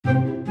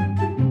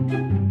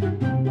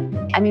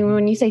I mean,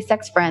 when you say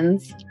sex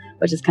friends,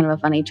 which is kind of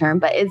a funny term,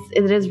 but it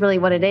is really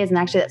what it is. And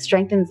actually that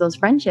strengthens those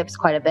friendships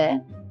quite a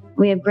bit.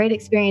 We have great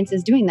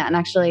experiences doing that. And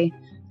actually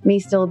me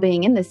still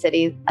being in the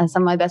city,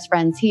 some of my best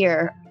friends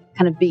here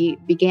kind of we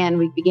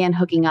began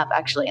hooking up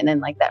actually. And then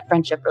like that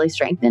friendship really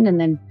strengthened, and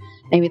then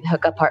maybe the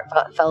hookup part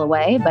fell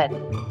away, but.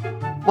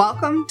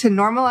 Welcome to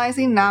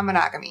Normalizing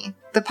Non-Monogamy,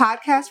 the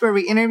podcast where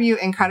we interview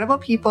incredible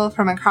people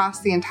from across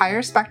the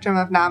entire spectrum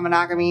of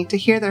non-monogamy to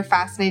hear their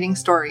fascinating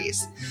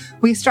stories.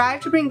 We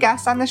strive to bring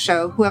guests on the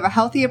show who have a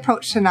healthy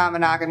approach to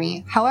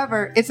non-monogamy.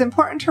 However, it's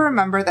important to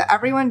remember that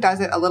everyone does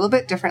it a little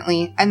bit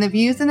differently, and the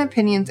views and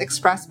opinions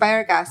expressed by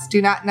our guests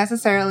do not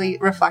necessarily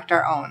reflect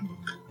our own.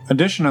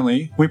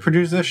 Additionally, we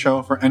produce this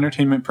show for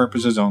entertainment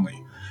purposes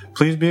only.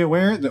 Please be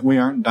aware that we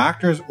aren't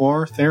doctors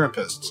or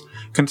therapists.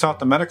 Consult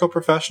the medical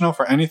professional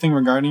for anything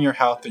regarding your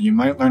health that you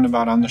might learn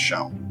about on the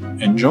show.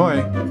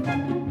 Enjoy!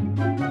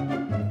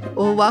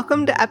 Well,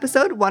 welcome to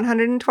episode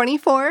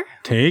 124.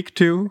 Take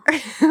 2.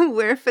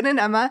 We're Finn and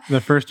Emma.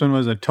 The first one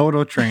was a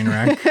total train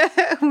wreck.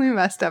 We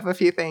messed up a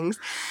few things.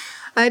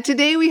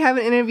 Today we have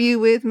an interview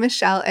with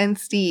Michelle and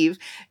Steve.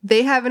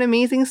 They have an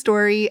amazing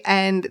story,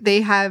 and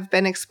they have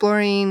been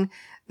exploring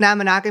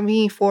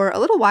non-monogamy for a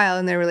little while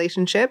in their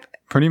relationship.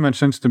 Pretty much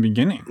since the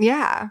beginning.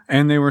 Yeah.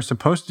 And they were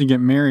supposed to get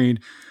married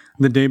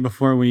the day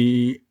before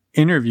we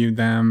interviewed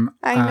them.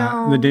 I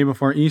know. The day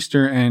before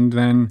Easter, and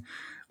then,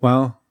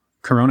 well,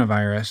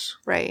 coronavirus.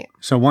 Right.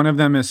 So one of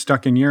them is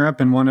stuck in Europe,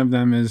 and one of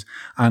them is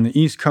on the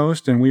East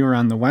Coast, and we were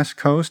on the West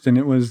Coast, and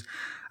it was,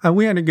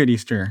 we had a good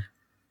Easter.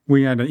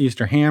 We had an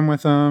Easter ham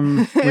with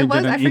them.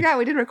 I forgot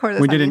we did record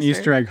this. We did an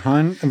Easter egg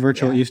hunt, a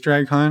virtual Easter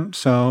egg hunt.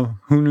 So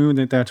who knew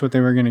that that's what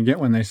they were going to get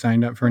when they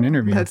signed up for an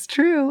interview? That's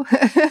true.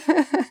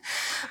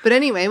 But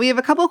anyway, we have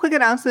a couple quick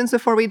announcements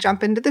before we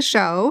jump into the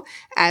show,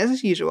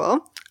 as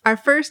usual. Our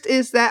first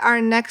is that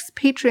our next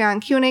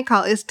Patreon Q&A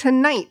call is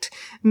tonight,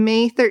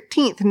 May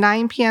 13th,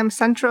 9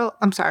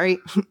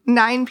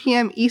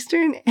 p.m.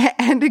 Eastern,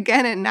 and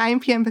again at 9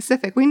 p.m.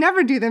 Pacific. We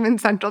never do them in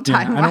Central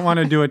Time. Yeah, I don't want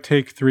to do a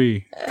take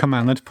 3. Come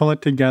on, let's pull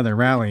it together.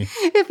 Rally.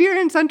 If you're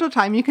in Central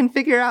Time, you can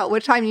figure out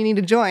what time you need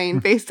to join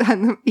based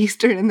on the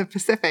Eastern and the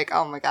Pacific.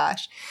 Oh my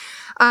gosh.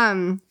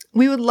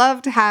 We would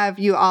love to have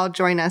you all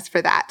join us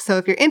for that. So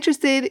if you're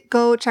interested,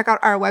 go check out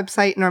our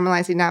website,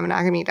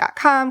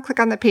 normalizingnonmonogamy.com, click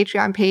on the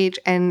Patreon page,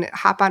 and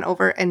hop on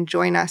over and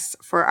join us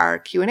for our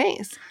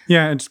Q&As.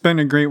 Yeah, it's been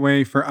a great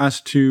way for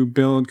us to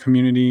build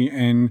community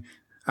and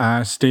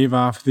stave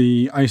off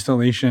the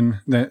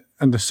isolation, the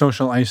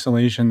social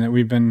isolation that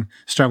we've been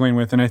struggling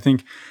with. And I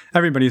think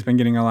everybody's been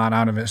getting a lot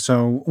out of it.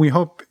 So we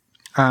hope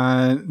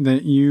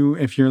that you,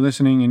 if you're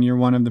listening and you're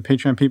one of the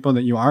Patreon people,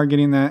 that you are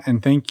getting that,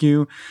 and thank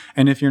you.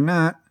 And if you're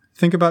not,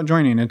 think about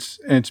joining. It's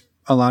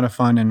a lot of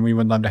fun, and we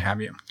would love to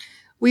have you.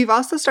 We've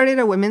also started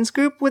a women's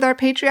group with our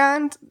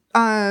Patreon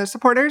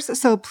supporters,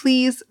 so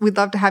please, we'd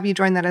love to have you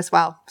join that as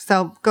well.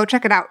 So go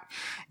check it out.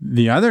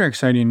 The other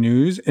exciting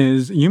news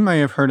is you may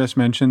have heard us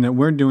mention that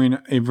we're doing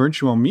a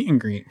virtual meet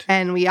and greet.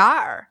 And we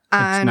are.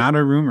 It's not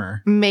a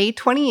rumor. May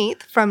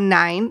 28th from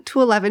 9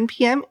 to 11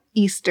 p.m.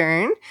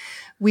 Eastern.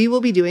 We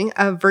will be doing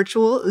a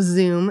virtual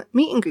Zoom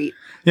meet and greet.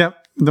 Yep.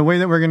 The way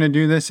that we're going to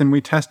do this, and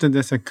we tested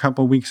this a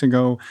couple weeks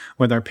ago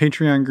with our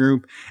Patreon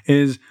group,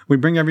 is we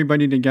bring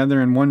everybody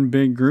together in one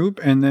big group,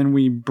 and then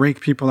we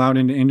break people out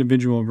into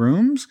individual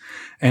rooms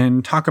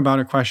and talk about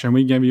a question.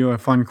 We give you a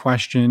fun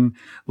question,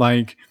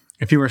 like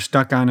if you were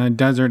stuck on a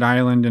desert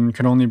island and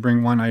could only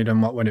bring one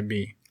item, what would it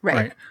be?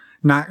 Right.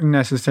 Not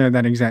necessarily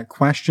that exact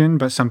question,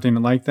 but something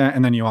like that.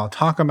 And then you all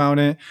talk about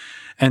it.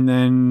 And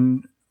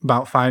then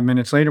about 5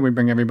 minutes later, we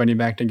bring everybody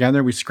back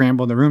together. We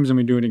scramble the rooms and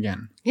we do it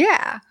again.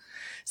 Yeah.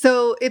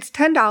 So it's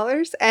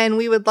 $10, and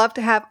we would love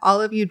to have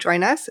all of you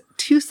join us.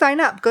 To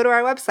sign up, go to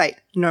our website,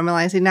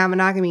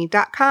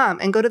 normalizingnonmonogamy.com,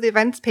 and go to the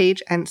events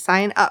page and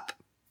sign up.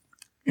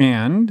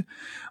 And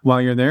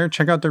while you're there,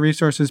 check out the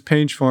resources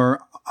page for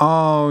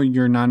all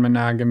your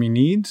non-monogamy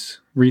needs,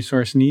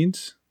 resource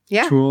needs,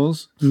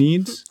 tools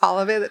needs. All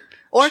of it.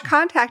 Or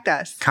contact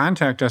us.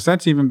 Contact us.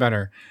 That's even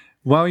better.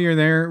 While you're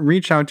there,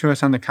 reach out to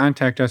us on the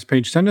Contact Us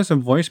page. Send us a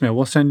voicemail.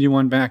 We'll send you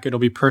one back. It'll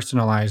be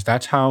personalized.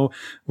 That's how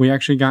we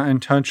actually got in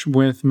touch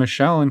with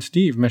Michelle and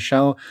Steve.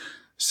 Michelle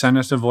sent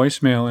us a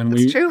voicemail,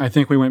 and I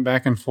think we went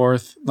back and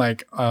forth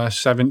like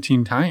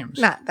 17 times.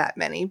 Not that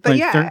many, but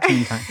like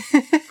 13 times.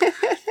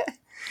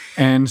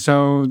 And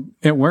so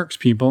it works,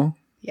 people.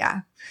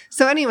 Yeah.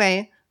 So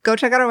anyway, go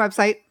check out our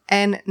website.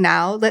 And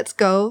now let's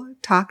go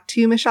talk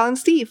to Michelle and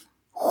Steve.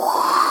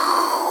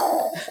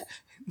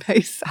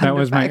 Nice sound That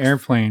was effects. my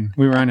airplane.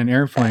 We were on an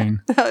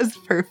airplane. That was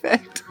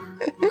perfect.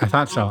 I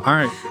thought so. All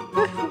right.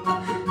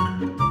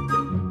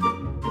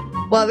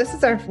 Well, this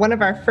is one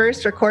of our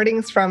first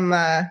recordings from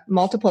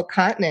multiple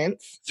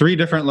continents. 3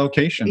 different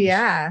locations.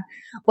 Yeah.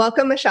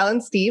 Welcome, Michelle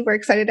and Steve. We're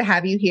excited to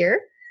have you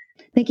here.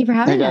 Thank you for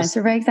having us.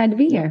 We're very excited to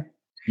be here.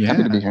 Yeah.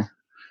 Happy to be here.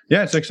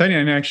 Yeah, it's exciting.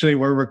 And actually,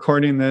 we're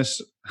recording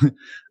this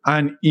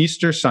on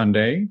Easter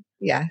Sunday.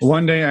 Yes.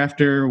 One day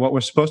after what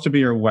was supposed to be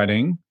your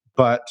wedding,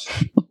 but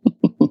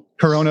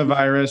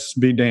coronavirus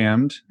be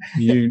damned,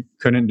 you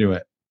couldn't do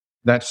it.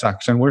 that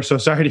sucks. And we're so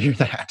sorry to hear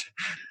that.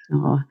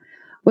 Oh,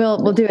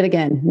 we'll do it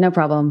again. No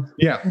problem.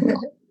 Yeah.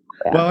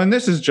 Yeah. Well, and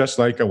this is just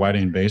like a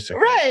wedding,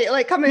 basically. Right.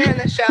 Like coming in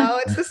the show,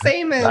 it's the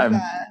same as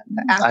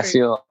I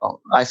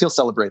feel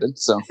celebrated.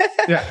 So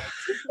Yeah.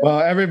 Well,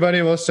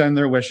 everybody will send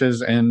their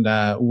wishes, and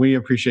we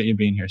appreciate you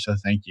being here. So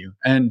thank you.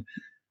 And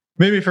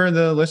maybe for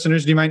the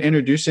listeners, do you mind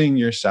introducing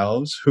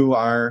yourselves? Who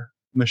are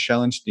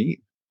Michelle and Steve?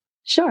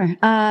 Sure.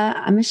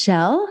 I'm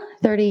Michelle,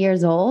 30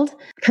 years old,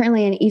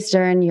 currently in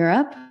Eastern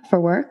Europe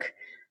for work.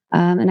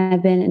 And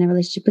I've been in a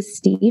relationship with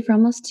Steve for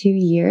almost 2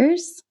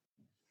 years.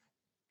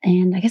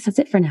 And I guess that's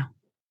it for now.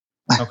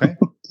 Okay.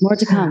 More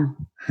to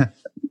come.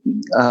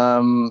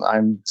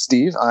 I'm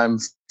Steve. I'm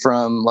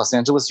from Los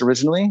Angeles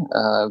originally.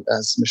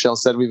 As Michelle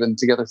said, we've been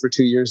together for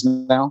 2 years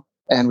now,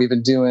 and we've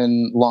been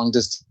doing long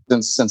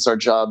distance since our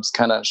jobs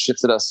kind of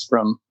shifted us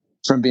from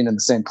being in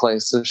the same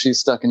place. So she's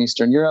stuck in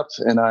Eastern Europe,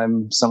 and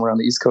I'm somewhere on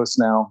the East Coast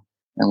now,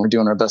 and we're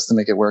doing our best to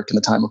make it work in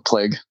the time of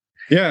plague.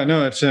 Yeah,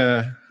 no, it's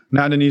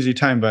not an easy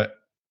time, but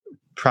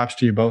props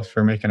to you both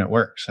for making it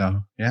work.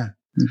 So yeah.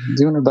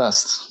 Doing our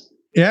best.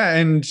 Yeah,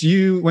 and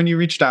when you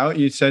reached out,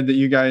 you said that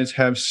you guys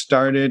have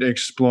started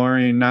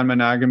exploring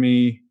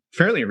non-monogamy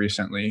fairly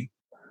recently.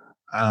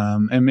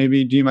 And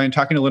maybe do you mind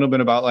talking a little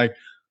bit about like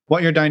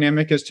what your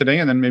dynamic is today,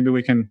 and then maybe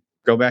we can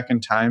go back in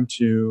time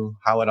to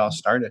how it all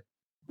started.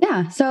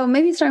 Yeah. So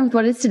maybe starting with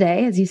what it is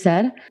today, as you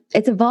said,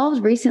 it's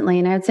evolved recently,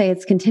 and I would say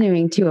it's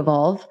continuing to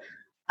evolve.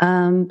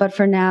 But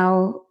for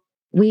now,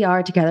 we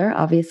are together,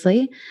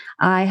 obviously.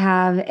 I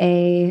have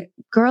a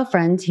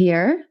girlfriend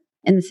here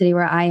in the city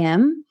where I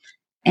am.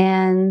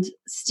 And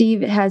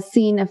Steve has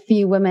seen a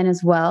few women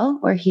as well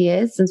where he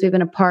is, since we've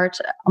been apart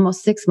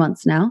almost 6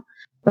 months now.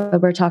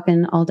 But we're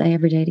talking all day,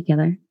 every day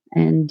together.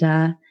 And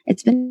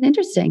it's been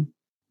interesting.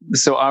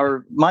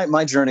 So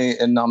my journey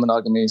in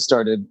non-monogamy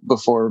started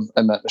before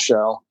I met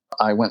Michelle.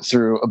 I went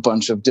through a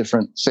bunch of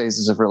different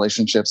phases of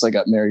relationships. I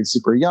got married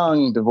super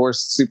young,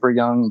 divorced super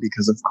young,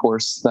 because of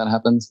course that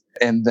happens.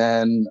 And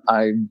then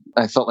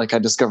I felt like I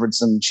discovered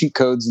some cheat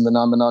codes in the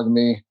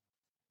non-monogamy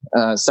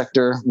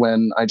sector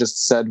when I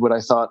just said what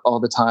I thought all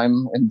the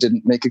time and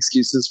didn't make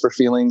excuses for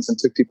feelings and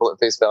took people at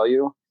face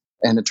value.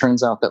 And it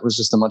turns out that was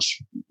just a much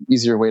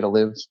easier way to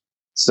live.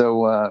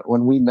 So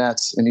when we met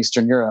in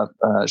Eastern Europe,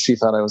 she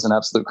thought I was an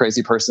absolute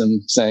crazy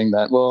person saying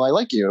that, well, I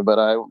like you, but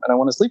I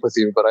want to sleep with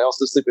you, but I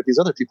also sleep with these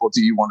other people.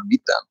 Do you want to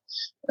meet them?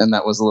 And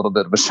that was a little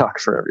bit of a shock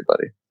for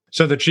everybody.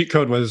 So the cheat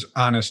code was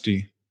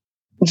honesty.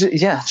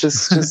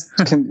 Just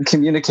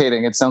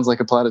communicating. It sounds like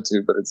a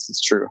platitude, but it's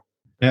true.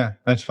 Yeah,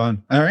 that's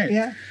fun. All right.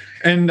 Yeah.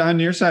 And on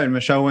your side,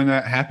 Michelle, when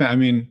that happened, I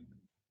mean,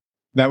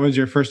 that was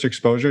your first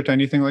exposure to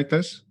anything like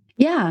this?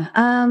 Yeah.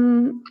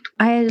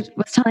 I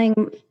was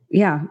telling,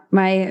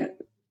 my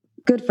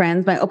good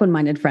friends, my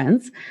open-minded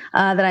friends,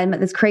 that I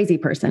met this crazy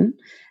person.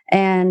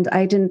 And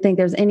I didn't think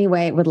there's any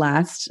way it would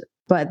last,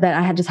 but that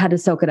I had to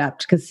soak it up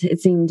because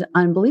it seemed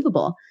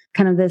unbelievable.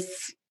 Kind of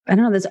this,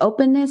 this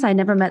openness. I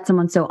never met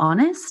someone so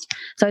honest.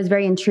 So I was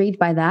very intrigued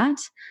by that.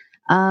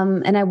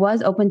 And I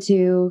was open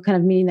to kind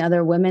of meeting the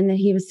other women that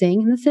he was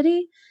seeing in the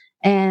city.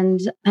 And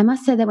I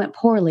must say that went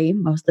poorly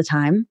most of the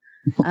time.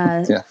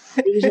 I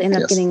usually end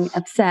up getting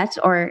upset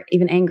or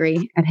even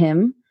angry at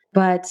him.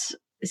 But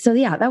so,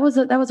 that was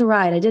a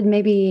ride. I did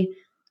maybe,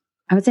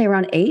 I would say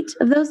around 8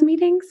 of those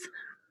meetings.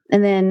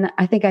 And then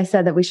I think I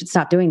said that we should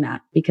stop doing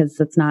that because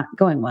it's not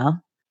going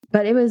well.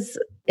 But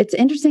it's an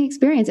interesting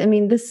experience. I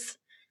mean,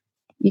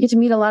 you get to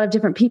meet a lot of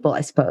different people,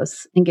 I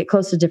suppose, and get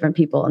close to different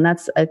people. And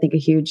that's, I think, a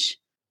huge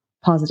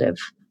positive.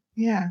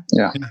 Yeah.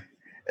 Yeah.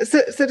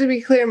 So to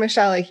be clear,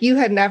 Michelle, like you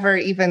had never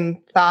even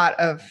thought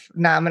of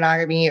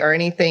non-monogamy or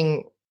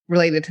anything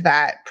related to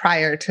that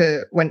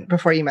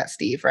before you met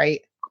Steve,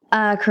 right?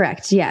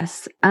 Correct.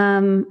 Yes.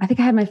 I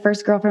think I had my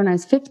first girlfriend when I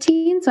was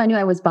 15, so I knew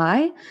I was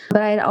bi,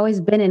 but I had always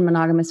been in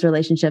monogamous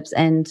relationships,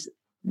 and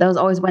those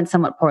always went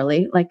somewhat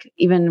poorly. Like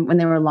even when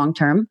they were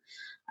long-term,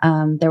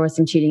 there was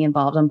some cheating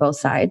involved on both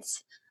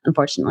sides,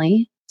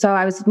 unfortunately. So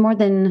I was more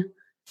than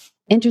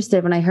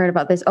interested when I heard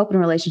about this open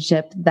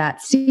relationship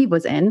that Steve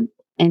was in.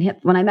 And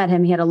when I met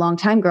him, he had a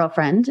longtime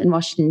girlfriend in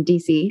Washington,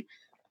 D.C.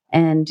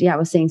 And I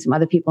was seeing some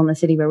other people in the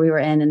city where we were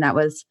in. And that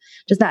was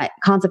just, that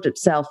concept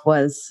itself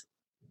was,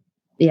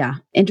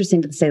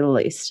 interesting to say the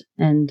least.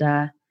 And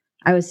I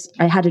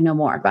had to know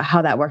more about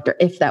how that worked or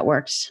if that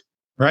worked.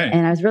 Right.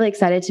 And I was really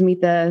excited to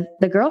meet the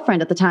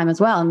girlfriend at the time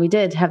as well. And we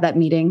did have that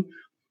meeting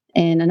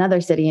in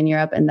another city in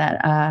Europe. And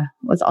that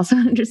was also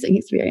an interesting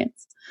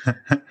experience.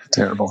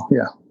 Terrible.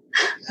 Yeah.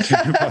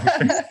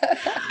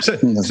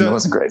 It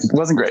wasn't great. It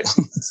wasn't great.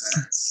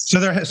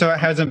 So it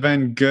hasn't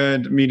been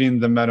good meeting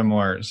the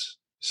metamors,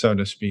 so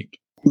to speak.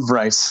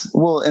 Right.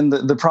 Well, and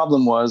the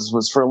problem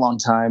was for a long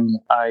time,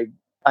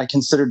 I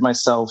considered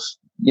myself,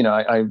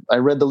 I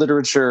read the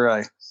literature,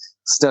 I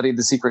studied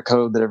the secret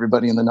code that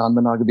everybody in the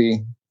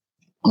non-monogamy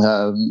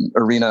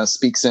arena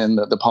speaks in,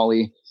 the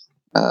poly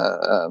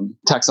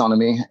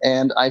taxonomy.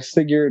 And I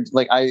figured,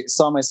 I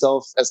saw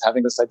myself as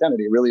having this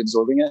identity, really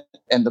absorbing it.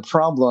 And the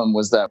problem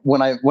was that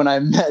when I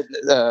met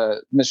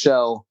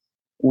Michelle,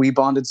 we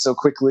bonded so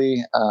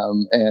quickly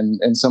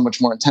and so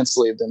much more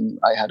intensely than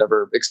I had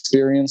ever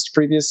experienced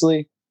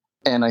previously.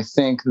 And I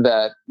think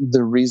that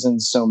the reason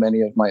so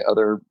many of my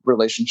other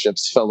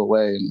relationships fell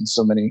away and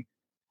so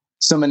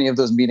many of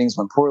those meetings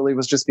went poorly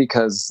was just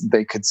because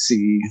they could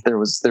see there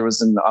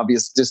was an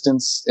obvious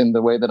distance in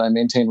the way that I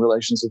maintained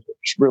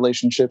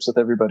relationships with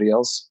everybody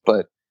else,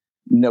 but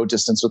no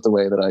distance with the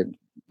way that I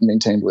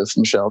maintained with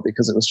Michelle,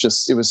 because it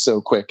was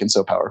so quick and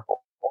so powerful.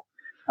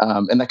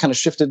 And that kind of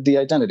shifted the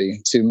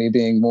identity to me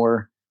being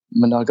more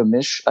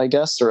monogamish, I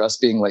guess, or us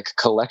being like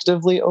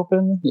collectively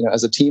open,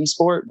 as a team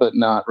sport, but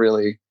not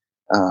really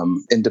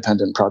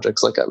independent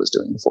projects like I was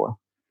doing before.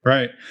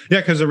 Right.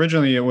 Yeah, because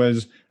originally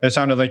it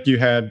sounded like you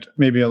had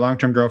maybe a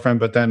long-term girlfriend,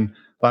 but then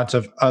lots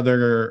of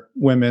other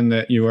women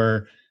that you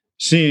were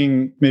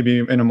seeing maybe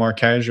in a more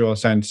casual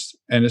sense.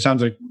 And it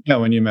sounds like,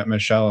 when you met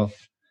Michelle,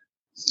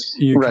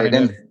 you right.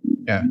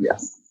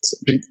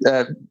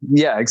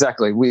 Yeah,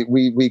 exactly.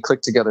 We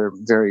clicked together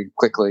very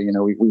quickly.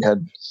 We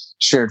had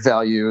shared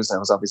values. I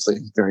was obviously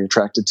very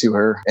attracted to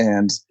her,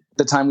 and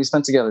the time we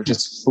spent together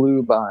just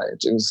flew by.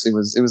 It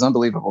was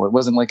unbelievable. It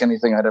wasn't like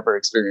anything I'd ever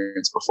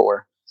experienced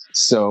before.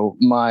 So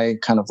my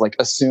kind of like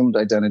assumed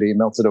identity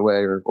melted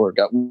away or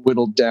got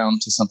whittled down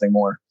to something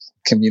more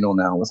communal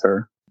now with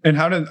her. And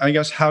how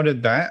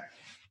did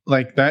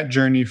that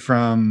journey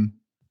from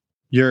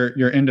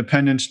your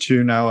independence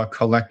to now a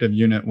collective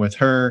unit with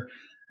her,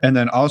 and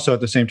then also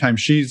at the same time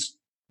she's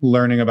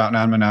learning about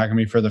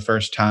non-monogamy for the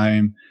first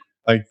time,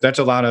 like that's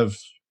a lot of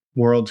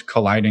worlds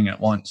colliding at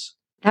once.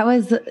 That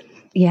was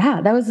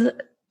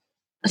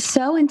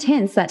so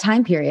intense, that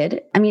time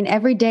period. I mean,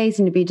 every day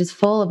seemed to be just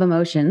full of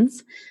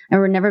emotions, and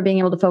we're never being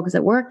able to focus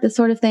at work, this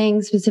sort of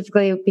thing,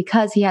 specifically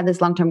because he had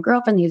this long-term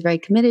girlfriend he was very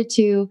committed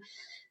to,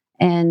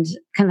 and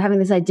kind of having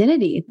this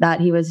identity that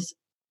he was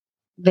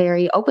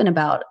very open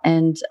about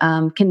and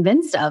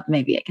convinced of,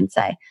 maybe I can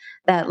say,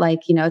 that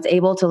it's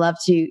able to love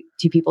two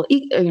people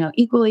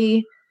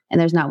equally, and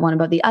there's not one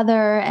above the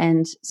other.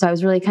 And so I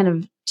was really kind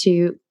of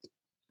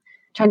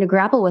trying to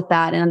grapple with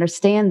that and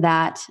understand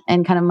that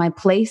and kind of my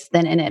place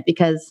then in it,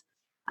 because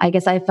I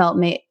guess I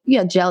felt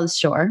jealous,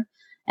 sure.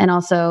 And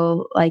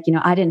also I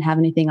didn't have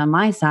anything on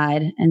my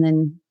side. And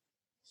then,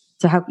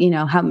 so how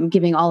I'm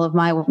giving all of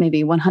my,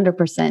 maybe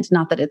 100%,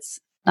 not that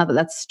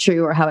that's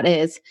true or how it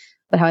is,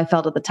 but how I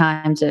felt at the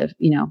time to,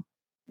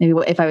 maybe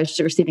if I was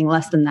receiving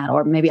less than that,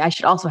 or maybe I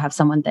should also have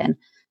someone then.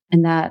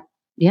 And that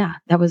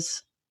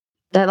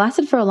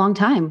lasted for a long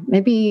time,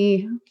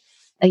 maybe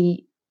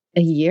a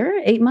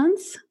year, 8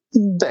 months.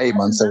 8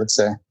 months, I would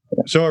say.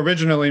 Yeah. So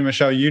originally,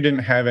 Michelle, you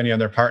didn't have any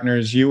other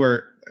partners. You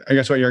were, I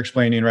guess what you're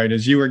explaining, right,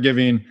 is you were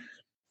giving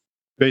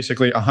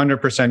basically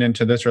 100%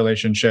 into this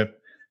relationship.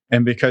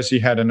 And because he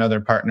had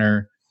another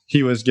partner,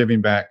 he was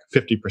giving back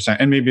 50%.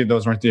 And maybe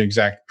those weren't the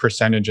exact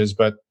percentages,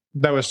 but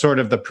that was sort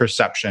of the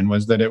perception,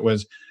 was that it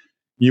was,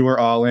 you were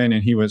all in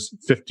and he was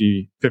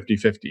 50.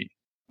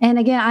 And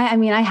again,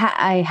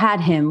 I had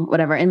him,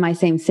 whatever, in my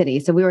same city.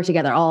 So we were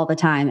together all the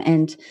time.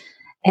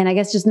 And I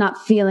guess just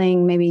not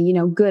feeling maybe,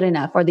 good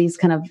enough, or these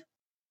kind of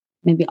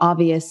maybe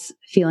obvious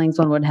feelings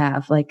one would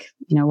have, like,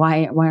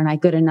 why aren't I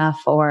good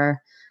enough? Or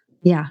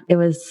it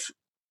was,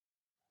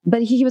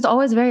 but he was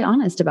always very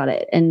honest about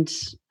it. And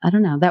I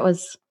don't know, that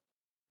was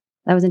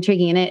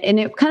intriguing. And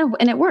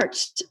it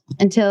worked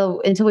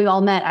until we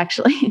all met,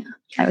 actually,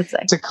 I would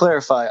say. To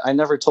clarify, I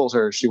never told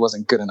her she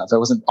wasn't good enough. I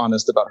wasn't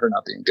honest about her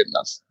not being good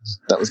enough.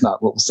 That was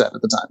not what was said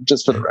at the time,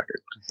 just for the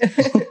record.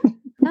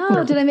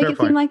 No, did I make it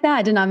seem like that?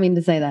 I did not mean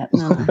to say that.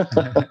 No.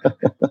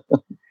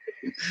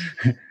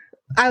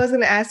 I was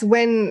going to ask,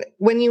 when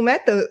you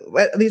met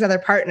these other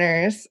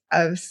partners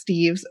of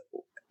Steve's,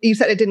 you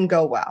said it didn't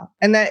go well.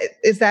 And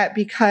is that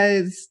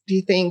because, do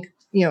you think,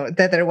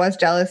 that there was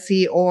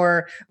jealousy,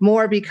 or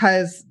more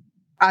because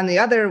on the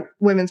other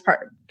women's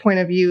point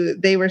of view,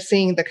 they were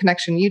seeing the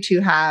connection you two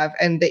have,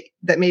 and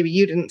that maybe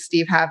you didn't,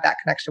 Steve, have that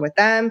connection with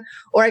them?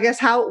 Or I guess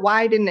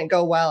why didn't it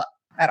go well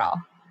at all?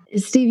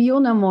 Steve,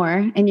 you'll know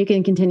more and you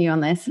can continue on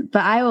this,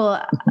 but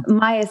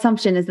my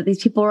assumption is that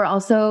these people were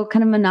also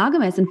kind of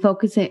monogamous and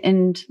focusing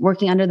and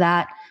working under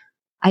that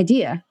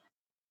idea,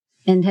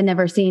 and had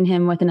never seen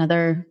him with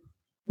another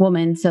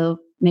woman. So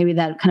maybe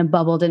that kind of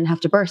bubble didn't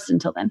have to burst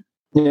until then.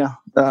 Yeah.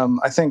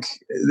 I think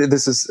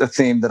this is a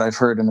theme that I've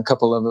heard in a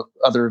couple of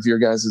other of your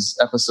guys'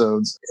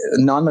 episodes.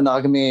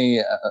 Non-monogamy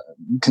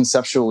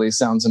conceptually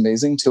sounds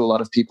amazing to a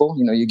lot of people.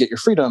 You get your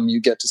freedom, you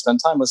get to spend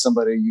time with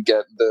somebody, you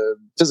get the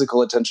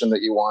physical attention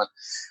that you want.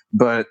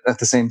 But at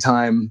the same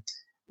time,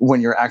 when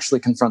you're actually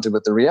confronted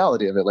with the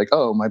reality of it, like,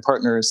 oh, my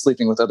partner is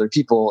sleeping with other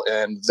people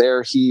and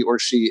there he or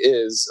she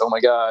is, oh my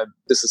God,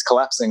 this is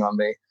collapsing on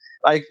me.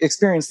 I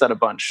experienced that a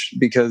bunch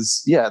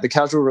because, the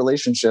casual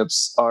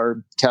relationships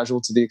are casual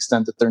to the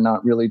extent that they're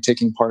not really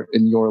taking part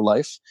in your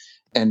life.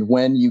 And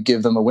when you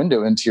give them a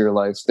window into your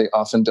life, they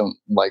often don't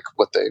like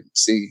what they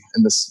see.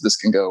 And this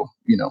can go,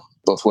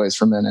 both ways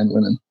for men and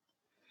women.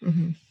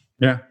 Mm-hmm.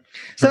 Yeah.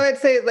 So I'd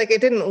say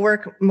it didn't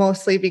work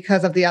mostly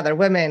because of the other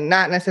women,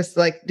 not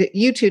necessarily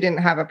you two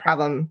didn't have a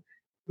problem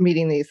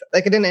meeting these,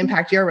 it didn't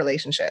impact your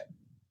relationship.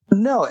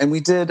 No, and we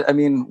did. I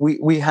mean,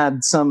 we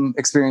had some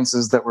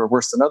experiences that were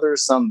worse than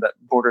others, some that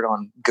bordered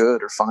on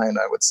good or fine,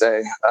 I would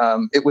say.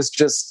 It was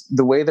just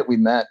the way that we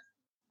met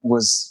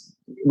was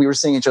we were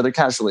seeing each other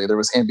casually. There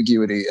was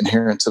ambiguity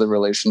inherent to the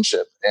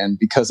relationship. And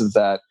because of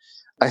that,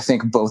 I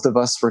think both of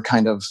us were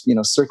kind of,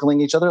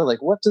 circling each other,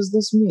 like, what does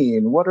this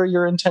mean? What are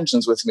your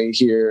intentions with me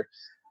here?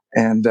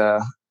 And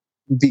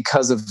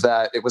because of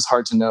that, it was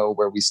hard to know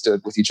where we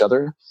stood with each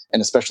other,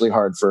 and especially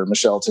hard for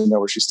Michelle to know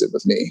where she stood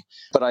with me.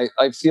 But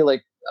I feel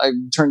like I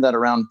turned that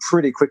around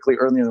pretty quickly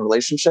early in the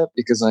relationship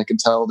because I could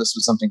tell this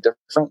was something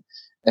different.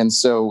 And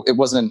so it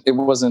wasn't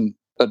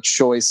a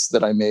choice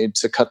that I made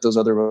to cut those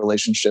other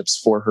relationships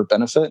for her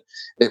benefit.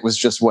 It was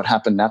just what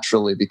happened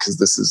naturally because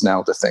this is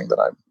now the thing that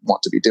I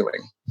want to be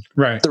doing.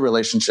 Right. The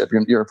relationship.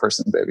 You're a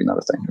person, baby, not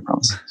a thing, I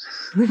promise.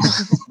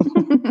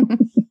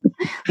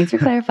 Thanks for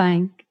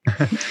clarifying.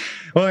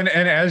 Well, and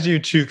as you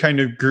two kind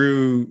of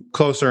grew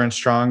closer and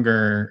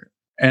stronger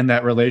and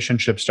that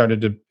relationship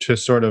started to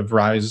sort of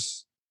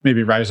rise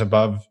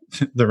above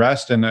the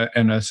rest in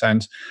a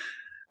sense,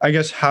 I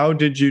guess, how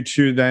did you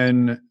two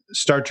then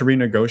start to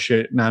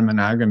renegotiate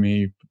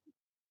non-monogamy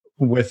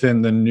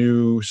within the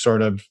new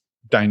sort of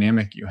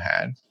dynamic you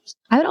had?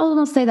 I would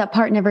almost say that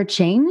part never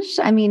changed.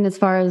 I mean, as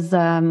far as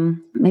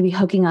maybe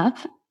hooking up,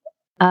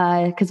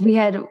 because we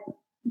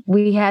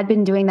had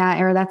been doing that,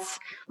 or that's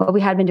what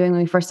we had been doing when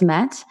we first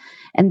met.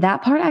 And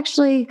that part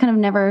actually kind of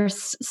never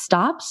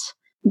stopped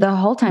the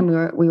whole time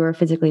we were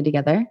physically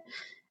together.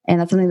 And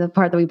that's something, the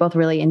part that we both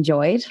really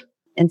enjoyed.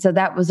 And so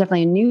that was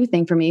definitely a new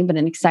thing for me, but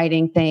an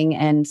exciting thing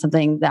and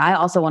something that I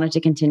also wanted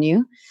to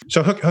continue.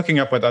 So hooking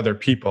up with other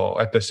people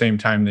at the same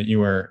time that you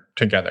were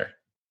together.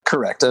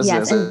 Correct. As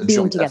a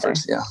joint effort.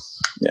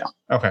 Yeah.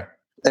 Okay.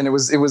 And it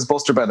was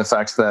bolstered by the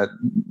fact that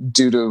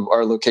due to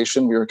our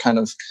location, we were kind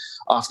of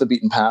off the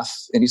beaten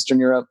path in Eastern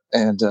Europe.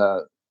 And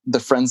the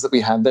friends that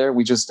we had there,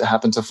 we just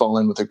happened to fall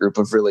in with a group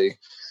of really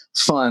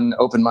fun,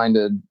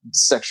 open-minded,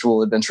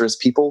 sexual, adventurous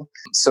people.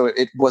 So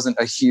it wasn't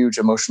a huge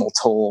emotional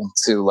toll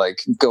to like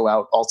go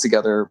out all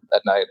together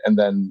at night and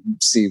then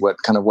see what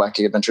kind of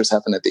wacky adventures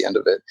happen at the end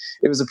of it.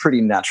 It was a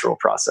pretty natural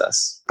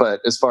process.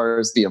 But as far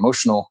as the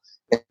emotional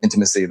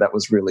intimacy, that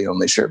was really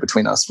only shared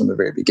between us from the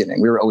very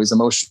beginning. We were always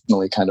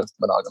emotionally kind of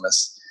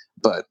monogamous,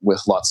 but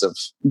with lots of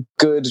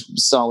good,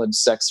 solid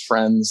sex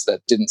friends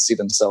that didn't see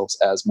themselves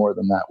as more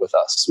than that with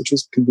us, which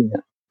was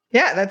convenient.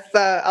 Yeah, that's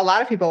a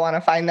lot of people want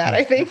to find that,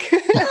 I think.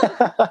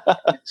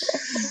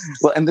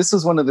 Well, and this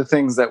was one of the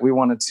things that we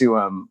wanted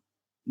to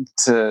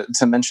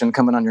mention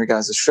coming on your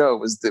guys' show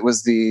was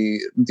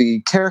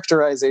the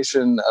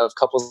characterization of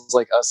couples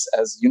like us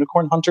as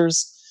unicorn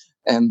hunters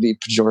and the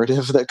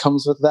pejorative that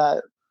comes with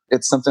that.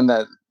 It's something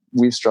that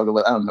we've struggled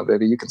with. I don't know,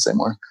 baby, you can say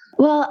more.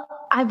 Well,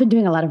 I've been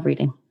doing a lot of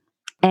reading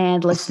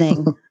and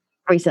listening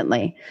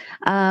recently,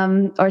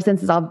 or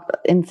since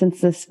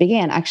this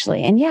began,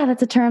 actually. And yeah,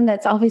 that's a term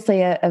that's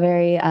obviously a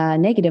very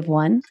negative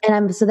one.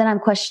 And then I'm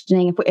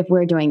questioning if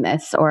we're doing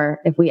this or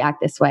if we act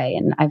this way.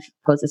 And I've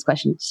posed this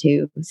question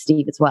to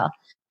Steve as well.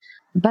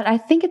 But I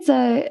think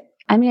I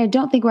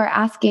don't think we're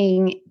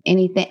asking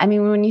anything. I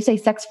mean, when you say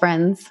sex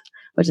friends,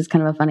 which is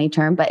kind of a funny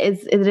term, but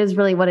it is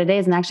really what it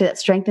is. And actually that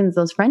strengthens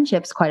those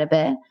friendships quite a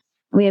bit.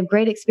 We have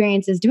great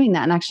experiences doing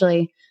that. And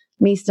actually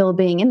me still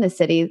being in the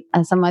city,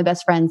 some of my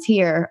best friends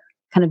here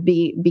kind of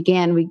we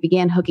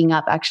began hooking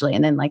up actually.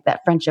 And then like that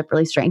friendship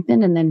really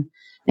strengthened, and then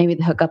maybe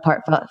the hookup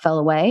part fell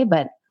away,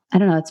 but I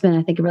don't know. It's been,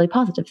 I think, a really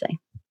positive thing.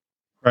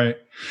 Right.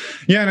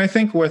 Yeah. And I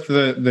think with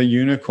the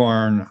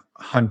unicorn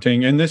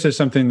hunting, and this is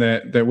something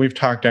that we've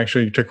talked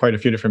actually to quite a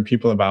few different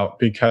people about,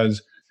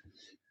 because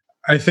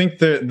I think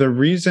the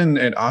reason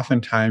it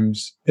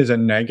oftentimes is a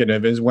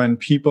negative is when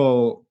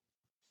people,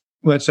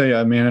 let's say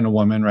a man and a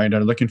woman, right,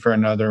 are looking for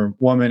another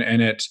woman,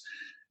 and it's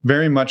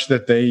very much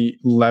that they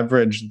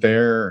leverage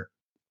their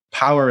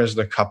power as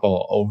the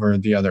couple over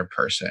the other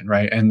person,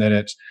 right? And that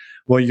it's,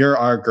 well, you're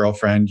our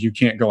girlfriend. You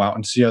can't go out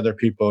and see other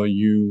people.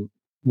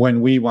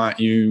 When we want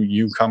you,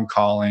 you come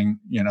calling,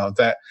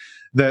 that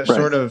right.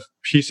 Sort of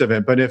piece of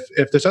it. But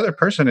if this other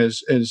person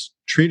is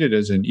treated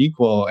as an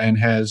equal and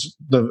has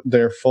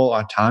their full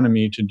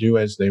autonomy to do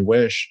as they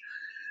wish,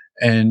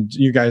 and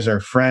you guys are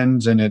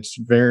friends and it's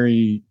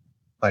very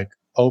like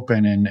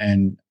open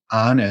and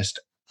honest,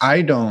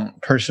 I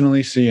don't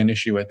personally see an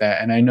issue with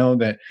that. And I know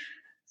that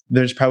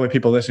there's probably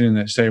people listening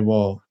that say,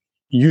 well,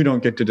 you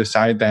don't get to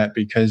decide that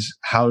because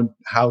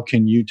how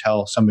can you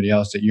tell somebody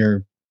else that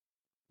you're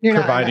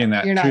providing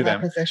that you're not to in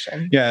them? That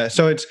position. Yeah.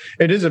 So it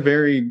is a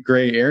very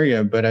gray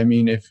area, but I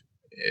mean, if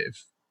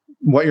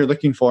what you're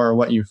looking for or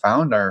what you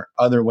found are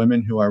other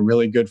women who are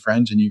really good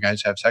friends and you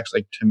guys have sex,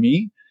 like, to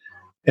me,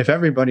 if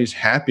everybody's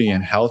happy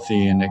and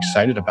healthy and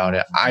excited about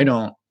it,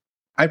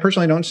 I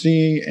personally don't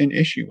see an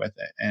issue with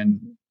it. And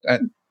I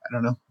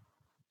don't know.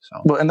 So.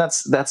 Well, and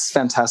that's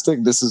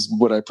fantastic. This is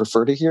what I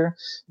prefer to hear,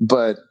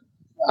 but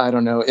I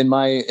don't know. In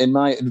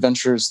my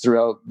adventures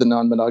throughout the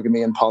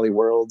non-monogamy and poly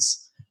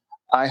worlds,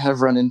 I have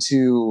run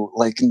into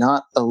like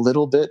not a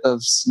little bit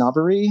of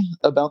snobbery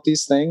about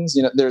these things.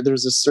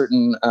 There's a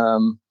certain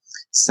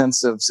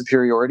sense of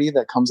superiority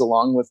that comes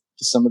along with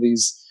some of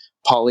these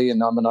poly and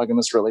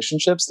non-monogamous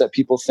relationships, that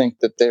people think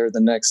that they're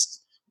the next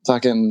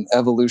fucking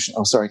evolution.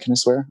 Oh, sorry. Can I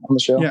swear on the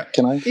show? Yeah.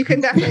 Can I? You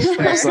can definitely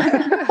swear.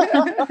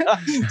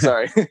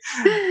 Sorry.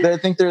 They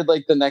think they're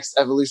like the next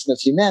evolution of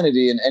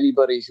humanity, and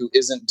anybody who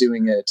isn't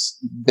doing it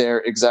their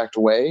exact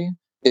way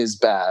is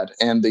bad.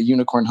 And the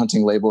unicorn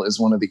hunting label is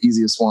one of the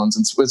easiest ones.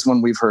 And it's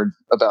one we've heard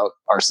about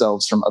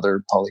ourselves from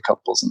other poly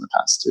couples in the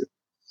past too.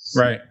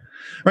 Right.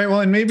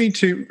 Well, and maybe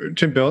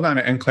to build on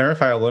it and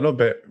clarify a little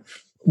bit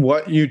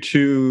what you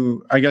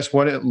two, I guess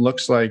what it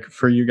looks like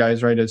for you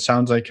guys, right? It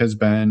sounds like has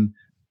been,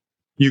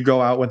 you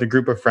go out with a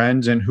group of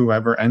friends and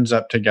whoever ends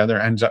up together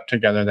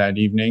that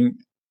evening.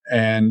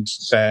 And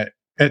that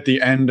at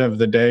the end of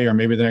the day, or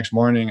maybe the next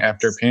morning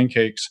after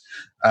pancakes,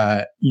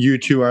 you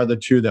two are the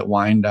two that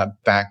wind up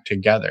back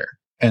together.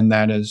 And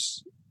that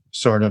is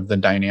sort of the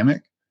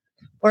dynamic.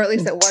 Or at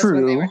least it was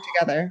when they were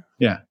together.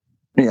 Yeah.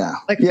 Yeah.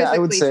 Like yeah, physically I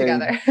would say,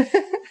 together.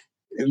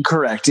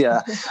 Correct.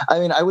 Yeah. I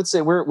mean, I would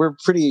say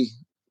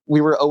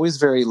we were always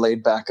very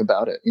laid back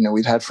about it. You know,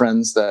 we'd had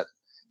friends that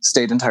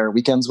stayed entire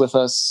weekends with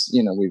us.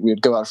 You know,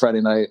 we'd go out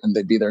Friday night and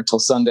they'd be there till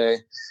Sunday.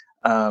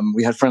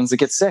 We had friends that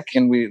get sick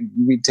and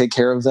we'd take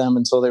care of them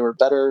until they were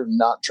better,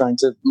 not trying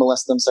to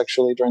molest them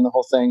sexually during the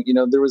whole thing. You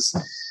know, there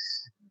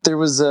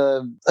was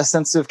a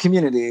sense of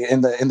community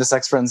in the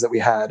sex friends that we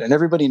had, and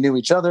everybody knew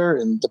each other,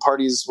 and the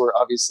parties were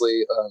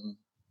obviously,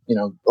 you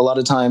know, a lot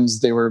of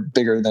times they were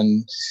bigger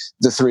than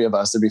the three of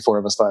us. There'd be four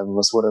of us, five of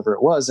us, whatever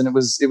it was. And it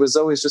was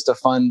always just a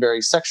fun,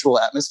 very sexual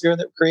atmosphere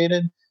that we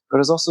created. But it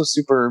was also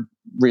super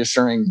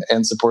reassuring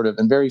and supportive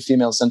and very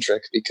female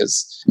centric,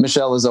 because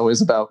Michelle is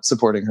always about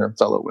supporting her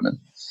fellow women.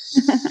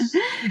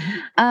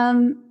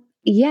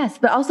 Yes,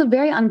 but also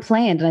very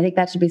unplanned. And I think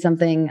that should be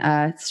something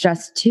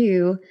stressed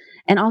too.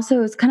 And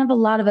also it's kind of a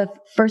lot of a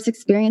first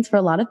experience for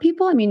a lot of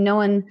people. I mean, no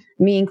one,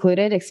 me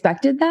included,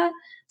 expected that.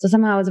 So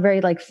somehow it was a very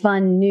like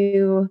fun,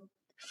 new,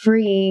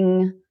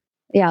 freeing,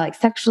 like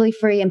sexually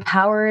free,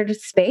 empowered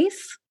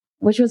space,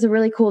 which was a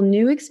really cool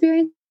new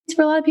experience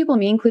for a lot of people,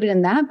 me included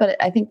in that. But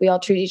I think we all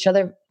treated each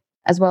other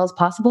as well as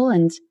possible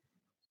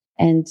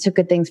and took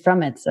good things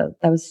from it. So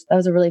that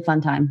was a really fun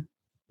time.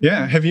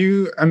 Yeah. Have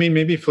you, I mean,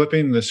 maybe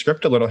flipping the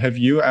script a little, have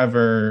you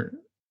ever,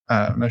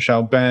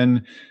 Michelle,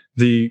 been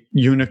the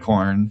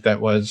unicorn that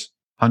was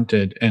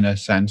hunted in a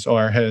sense,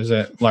 or has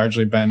it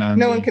largely been on?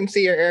 No one can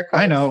see your air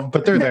quotes. I know,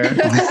 but they're there.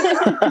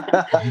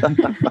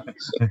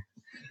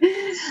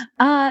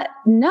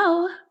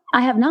 No,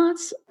 I have not.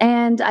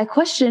 And I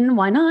question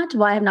why not,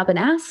 why I have not been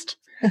asked.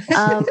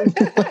 Growing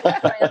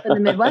up in the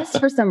Midwest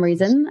for some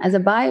reason, as a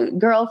bi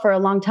girl for a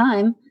long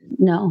time.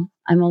 No,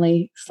 I'm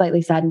only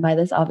slightly saddened by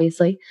this,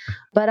 obviously.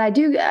 But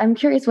I'm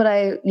curious what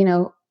I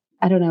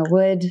don't know,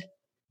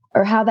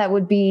 or how that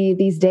would be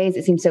these days.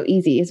 It seems so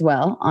easy as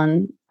well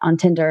on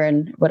Tinder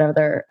and whatever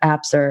other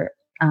apps or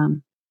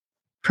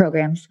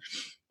programs.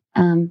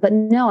 But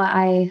no,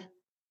 I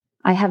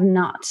have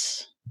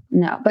not.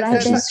 No,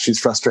 but she's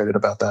frustrated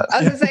about that. I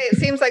was going to say, it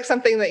seems like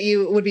something that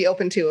you would be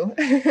open to.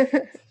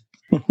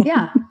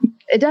 Yeah,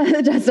 it does,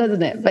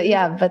 doesn't it? But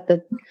yeah, but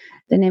the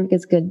dynamic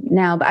is good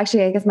now. But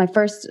actually, I guess my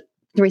first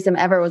threesome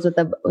ever was with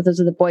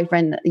a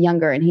boyfriend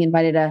younger, and he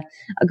invited a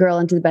girl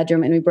into the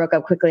bedroom, and we broke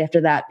up quickly after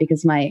that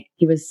because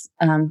he was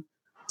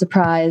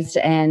surprised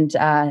and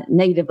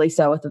negatively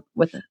so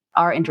with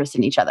our interest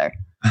in each other.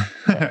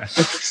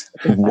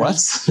 What?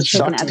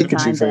 Shocked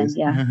Pikachu face.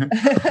 Yeah.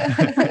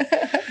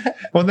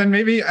 Well, then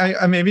maybe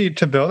maybe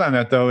to build on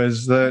that though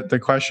is the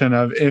question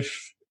of,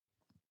 if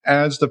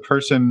as the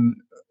person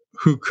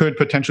who could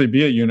potentially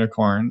be a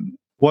unicorn,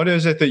 what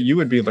is it that you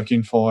would be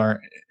looking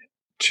for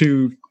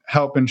to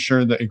help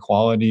ensure the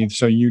equality,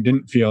 so you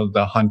didn't feel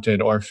the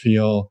hunted or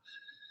feel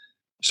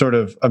sort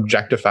of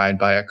objectified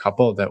by a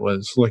couple that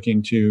was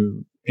looking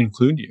to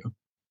include you?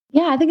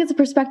 Yeah, I think it's a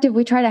perspective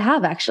we try to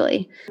have,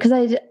 actually, because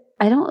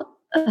I don't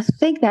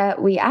think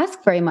that we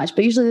ask very much,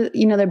 but usually,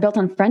 they're built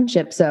on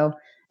friendship. So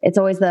it's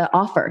always the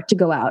offer to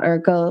go out or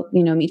go,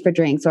 meet for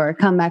drinks or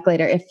come back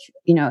later, if,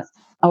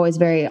 always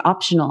very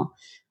optional.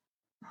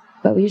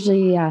 But we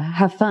usually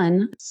have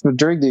fun. So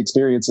during the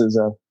experiences,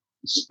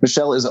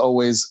 Michelle is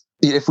always,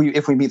 if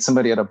we meet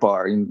somebody at a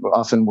bar,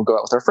 often we'll go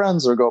out with our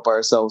friends or go out by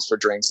ourselves for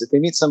drinks. If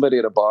we meet somebody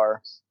at a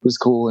bar who's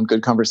cool and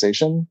good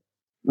conversation,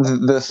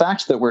 the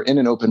fact that we're in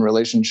an open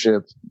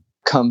relationship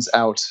comes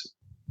out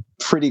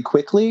pretty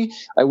quickly.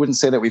 I wouldn't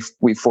say that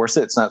we force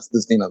it. It's not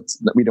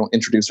that we don't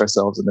introduce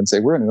ourselves and then say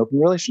we're in an open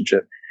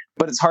relationship.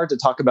 But it's hard to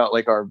talk about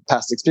like our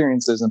past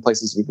experiences and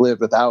places we've lived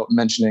without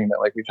mentioning that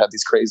like we've had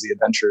these crazy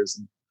adventures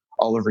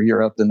all over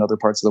Europe and other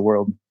parts of the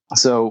world.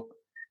 So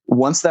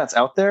once that's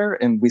out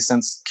there and we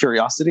sense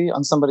curiosity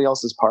on somebody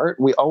else's part,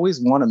 we always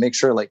want to make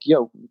sure like,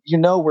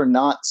 we're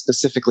not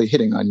specifically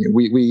hitting on you.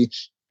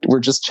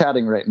 We're just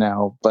chatting right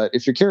now. But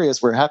if you're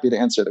curious, we're happy to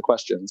answer the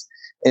questions.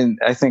 And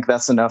I think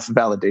that's enough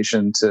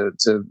validation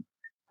to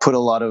put a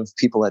lot of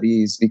people at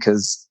ease,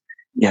 because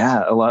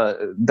a lot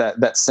of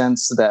that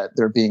sense that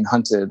they're being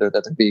hunted or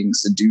that they're being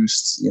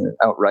seduced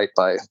outright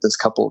by this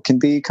couple can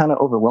be kind of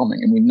overwhelming.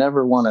 And we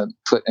never want to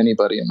put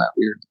anybody in that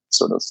weird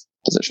sort of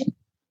position.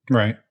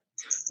 Right.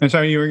 And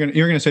so you were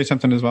gonna say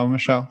something as well,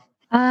 Michelle.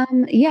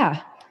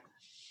 Yeah.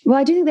 Well,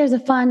 I do think there's a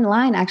fun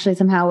line actually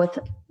somehow with,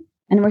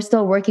 and we're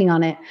still working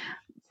on it,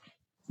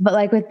 but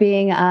like with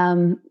being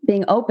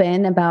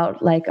open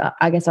about like,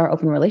 I guess our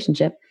open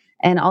relationship,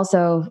 and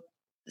also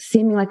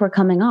seeming like we're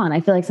coming on. I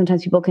feel like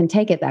sometimes people can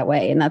take it that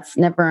way, and that's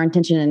never our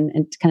intention, and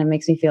it kind of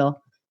makes me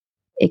feel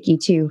icky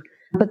too.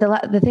 But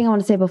the thing I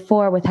want to say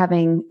before with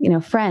having,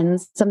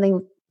 friends,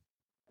 something,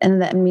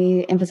 and that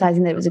me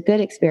emphasizing that it was a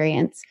good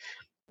experience,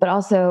 but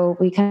also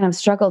we kind of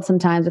struggled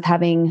sometimes with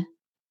having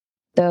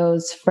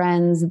those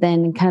friends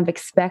then kind of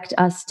expect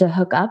us to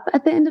hook up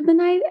at the end of the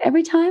night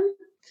every time,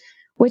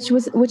 which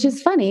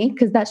is funny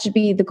because that should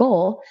be the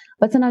goal.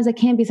 But sometimes it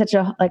can be such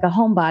a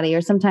homebody,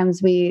 or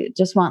sometimes we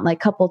just want like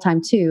couple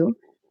time too.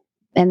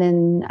 And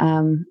then,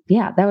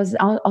 that was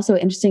also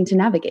interesting to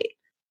navigate.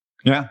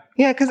 Yeah.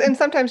 Yeah. And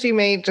sometimes you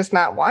may just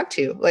not want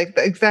to, like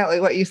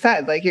exactly what you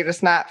said, like you're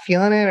just not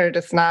feeling it or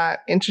just not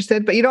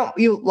interested, but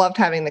you loved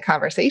having the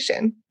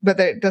conversation, but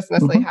it doesn't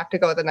necessarily have to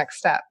go the next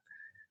step.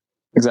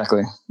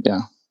 Exactly. Yeah.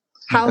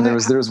 There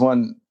was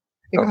one,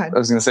 go ahead. I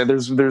was going to say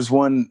there's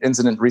one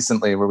incident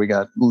recently where we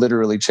got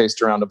literally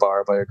chased around a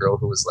bar by a girl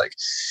who was like,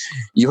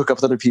 you hook up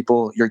with other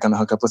people, you're going to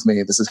hook up with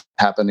me. This is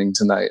happening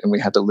tonight. And we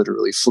had to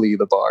literally flee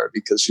the bar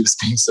because she was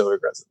being so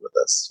aggressive with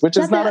us, which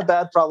is not a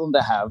bad problem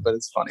to have, but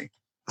it's funny.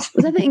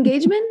 Was that the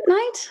engagement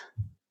night?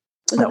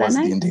 That was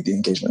indeed the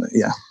engagement.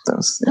 Yeah. That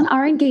was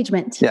our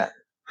engagement. Yeah.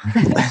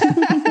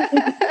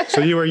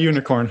 So you were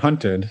unicorn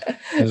hunted,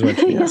 is what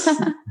you Yes.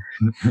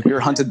 We were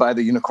hunted by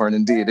the unicorn,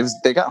 indeed.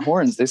 They got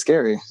horns. They're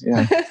scary.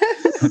 Yeah.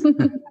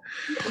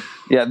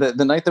 Yeah.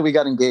 The night that we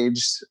got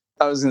engaged,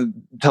 I was going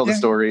to tell the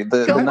story.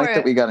 The night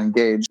that we got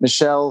engaged,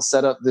 Michelle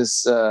set up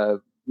this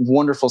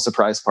wonderful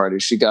surprise party.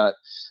 She got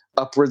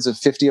upwards of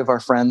 50 of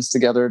our friends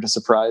together to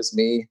surprise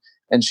me.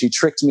 And she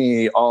tricked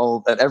me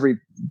all at every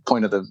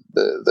point of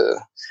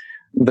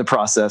the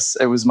process.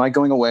 It was my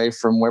going away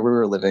from where we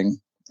were living.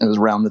 It was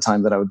around the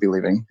time that I would be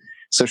leaving.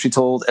 So she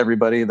told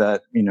everybody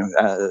that,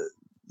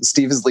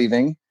 Steve is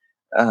leaving,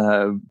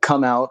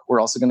 come out.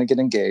 We're also going to get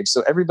engaged.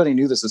 So everybody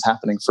knew this was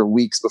happening for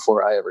weeks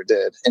before I ever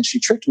did. And she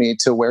tricked me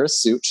to wear a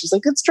suit. She's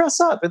like, let's dress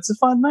up. It's a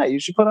fun night. You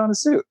should put on a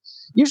suit.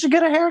 You should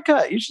get a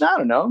haircut. You should, I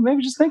don't know,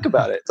 maybe just think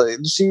about it. Like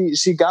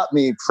she got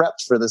me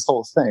prepped for this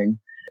whole thing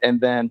and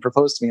then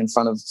proposed to me in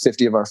front of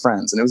 50 of our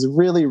friends. And it was a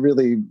really,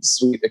 really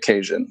sweet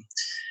occasion.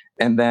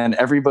 And then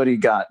everybody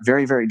got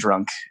very, very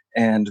drunk.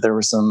 And there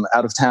were some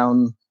out of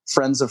town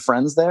friends of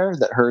friends there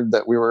that heard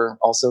that we were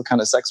also kind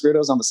of sex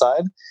weirdos on the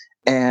side.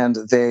 And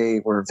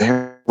they were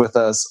there with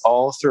us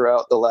all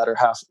throughout the latter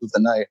half of the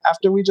night.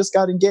 After we just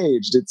got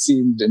engaged, it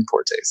seemed in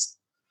poor taste.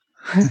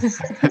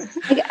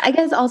 I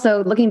guess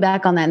also looking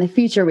back on that in the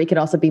future, we could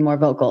also be more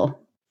vocal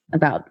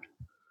about,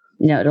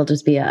 it'll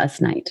just be a us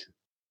night.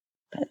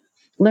 But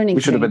learning.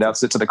 We should have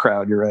announced it to the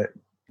crowd. You're right.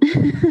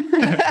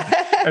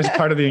 As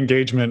part of the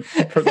engagement,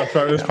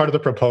 as part of the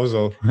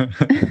proposal.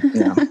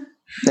 Yeah.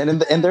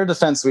 And in their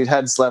defense, we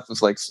had slept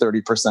with like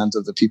 30%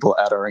 of the people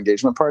at our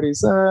engagement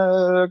parties.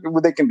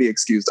 They can be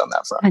excused on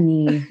that front.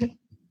 Honey.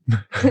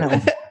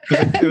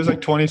 It was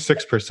like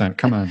 26%.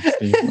 Come on,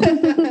 Steve.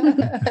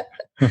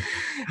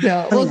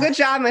 No. Well, good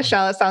job,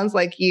 Michelle. It sounds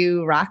like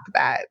you rocked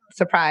that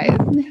surprise.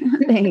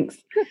 Thanks.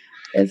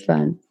 It's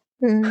fun.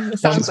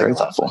 Sounds very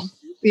thoughtful.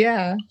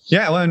 Yeah.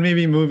 Yeah. Well, and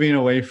maybe moving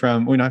away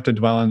from, we don't have to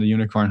dwell on the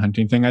unicorn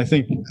hunting thing. I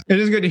think it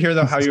is good to hear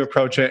though how you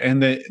approach it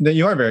and that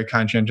you are very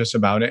conscientious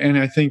about it. And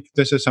I think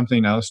this is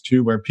something else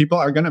too, where people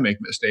are going to make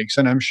mistakes.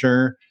 And I'm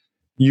sure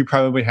you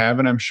probably have,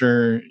 and I'm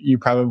sure you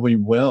probably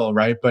will,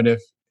 right? But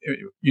if,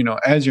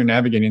 as you're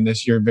navigating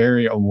this, you're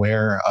very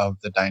aware of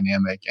the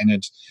dynamic,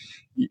 and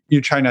you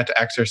try not to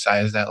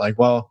exercise that like,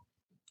 well,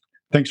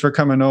 thanks for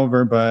coming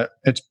over, but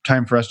it's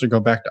time for us to go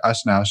back to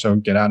us now. So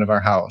get out of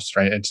our house,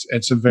 right?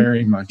 It's a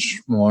very much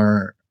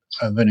more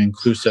of an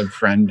inclusive,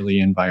 friendly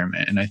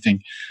environment. And I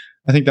think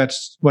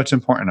that's what's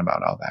important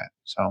about all that.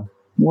 So,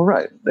 well,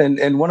 right.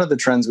 And one of the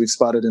trends we've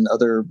spotted in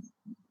other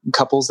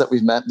couples that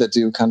we've met that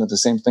do kind of the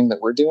same thing that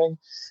we're doing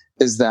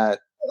is that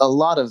a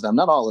lot of them,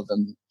 not all of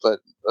them, but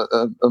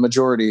a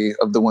majority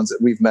of the ones that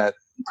we've met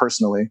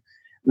personally,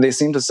 they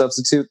seem to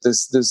substitute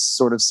this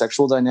sort of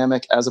sexual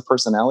dynamic as a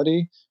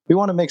personality. We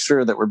want to make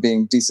sure that we're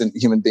being decent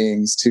human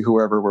beings to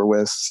whoever we're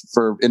with,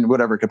 in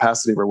whatever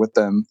capacity we're with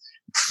them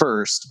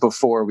first,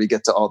 before we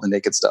get to all the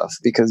naked stuff,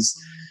 because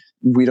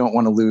we don't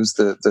want to lose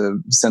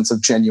the sense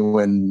of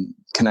genuine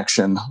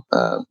connection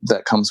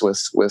that comes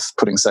with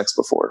putting sex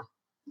before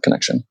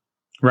connection.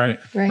 Right.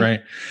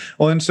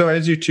 Well, and so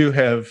as you two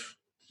have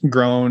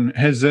grown,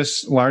 has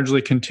this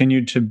largely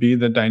continued to be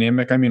the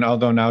dynamic? I mean,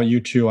 although now you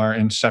two are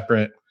in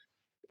separate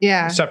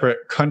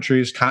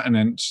countries,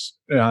 continents,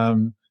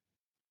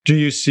 do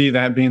you see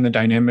that being the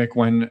dynamic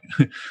when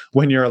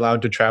you're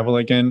allowed to travel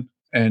again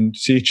and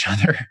see each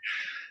other?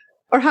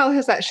 Or how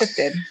has that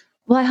shifted?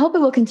 Well, I hope it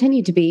will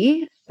continue to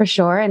be, for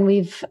sure. And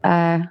we've,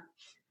 can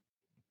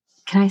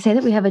I say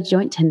that we have a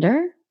joint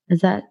Tinder?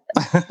 Is that?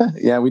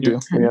 Yeah, we do.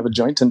 We have a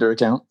joint Tinder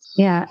account.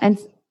 Yeah.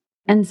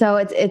 And so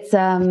it's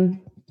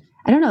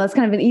I don't know, that's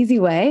kind of an easy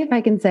way, if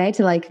I can say,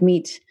 to like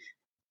meet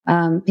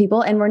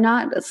people. And we're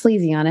not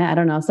sleazy on it. I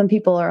don't know. Some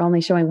people are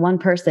only showing one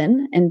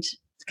person and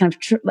kind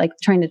of like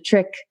trying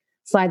to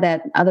slide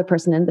that other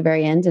person in at the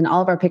very end. And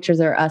all of our pictures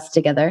are us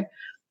together.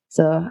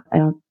 So I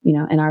don't,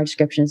 in our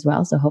description as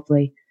well. So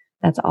hopefully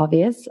that's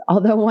obvious.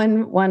 Although I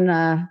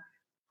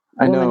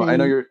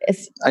know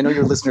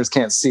your listeners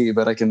can't see,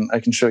 but I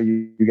can show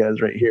you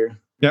guys right here.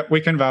 Yep,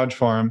 we can vouch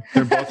for them.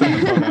 They're both in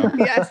the photo.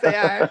 Yes, they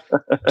are.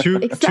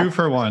 Two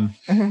for one.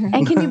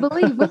 And can you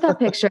believe, with that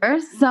picture,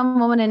 some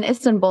woman in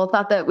Istanbul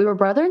thought that we were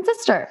brother and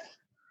sister,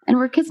 and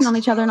we're kissing on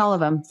each other in all of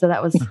them. So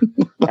that was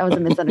a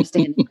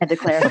misunderstanding. I had to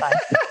clarify.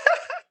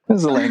 This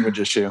is a language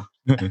issue.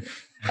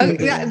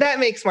 Okay, that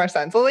makes more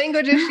sense. The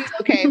language issue,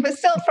 okay, but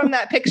still, from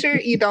that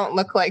picture, you don't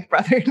look like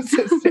brother and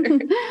sister.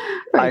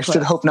 I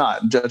should hope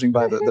not, judging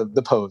by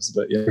the pose.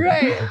 But yeah,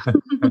 right.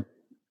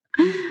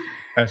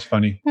 That's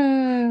funny.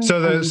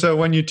 So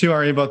when you two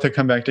are able to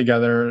come back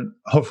together,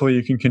 hopefully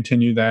you can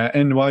continue that.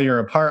 And while you're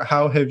apart,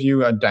 how have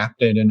you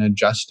adapted and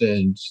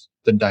adjusted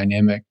the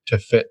dynamic to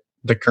fit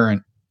the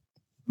current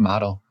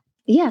model?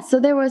 Yeah, so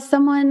there was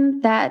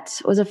someone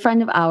that was a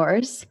friend of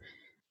ours,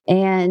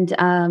 and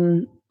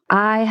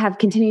I have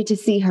continued to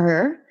see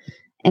her,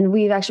 and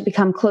we've actually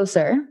become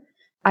closer.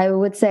 I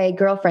would say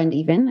girlfriend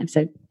even. I've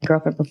said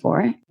girlfriend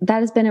before. That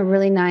has been a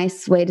really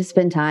nice way to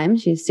spend time.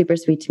 She's super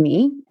sweet to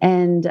me.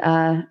 And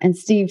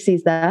Steve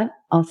sees that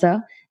also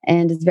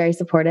and is very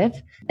supportive.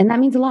 And that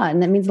means a lot.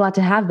 And that means a lot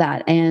to have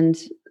that. And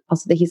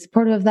also that he's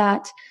supportive of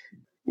that.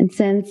 And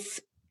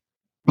since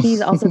he's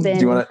also been...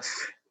 Do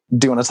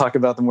you want to talk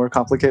about the more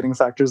complicating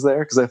factors there?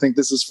 Because I think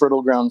this is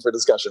fertile ground for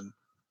discussion.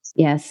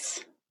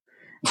 Yes.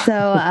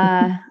 So,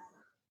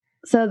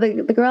 so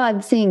the girl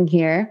I'm seeing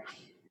here,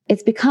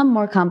 it's become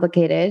more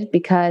complicated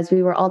because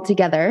we were all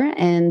together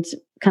and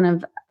kind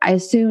of, I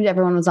assumed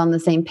everyone was on the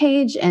same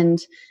page, and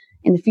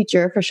in the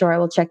future, for sure, I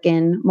will check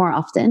in more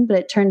often. But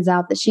it turns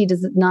out that she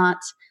does not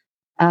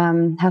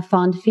have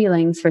fond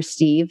feelings for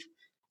Steve.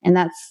 And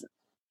that's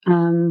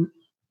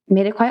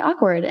made it quite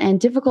awkward and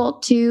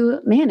difficult to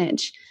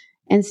manage.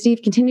 And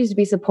Steve continues to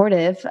be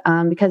supportive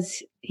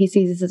because he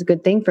sees this as a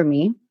good thing for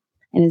me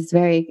and is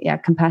very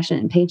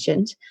compassionate and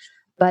patient.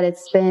 But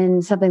it's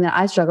been something that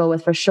I struggle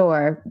with for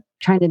sure,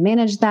 trying to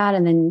manage that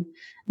and then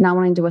not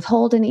wanting to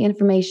withhold any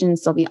information,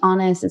 still be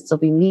honest, and still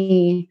be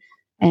me.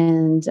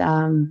 And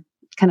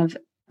kind of,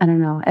 I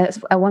don't know,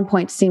 at one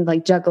point seemed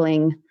like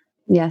juggling.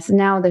 Yes,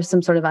 now there's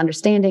some sort of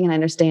understanding, and I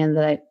understand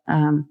that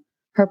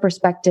her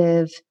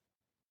perspective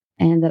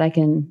and that I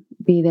can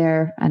be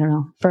there, I don't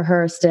know, for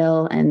her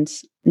still and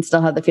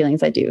still have the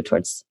feelings I do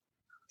towards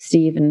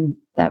Steve and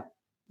that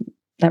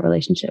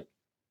relationship.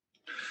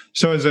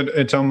 So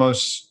it's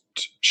almost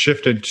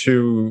shifted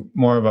to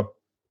more of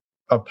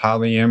a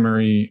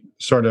polyamory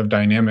sort of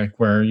dynamic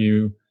where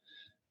you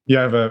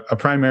have a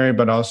primary,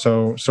 but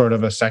also sort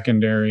of a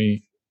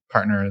secondary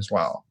partner as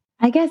well.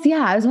 I guess,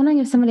 yeah. I was wondering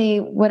if somebody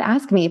would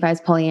ask me if I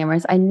was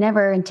polyamorous. I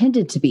never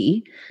intended to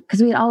be,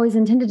 because we had always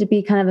intended to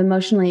be kind of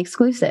emotionally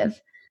exclusive,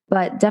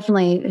 but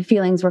definitely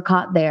feelings were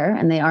caught there,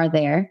 and they are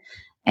there.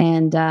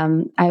 And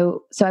I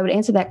would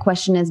answer that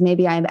question as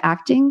maybe I'm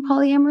acting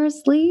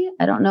polyamorously.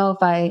 I don't know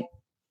if I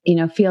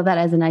feel that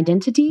as an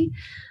identity.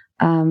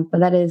 But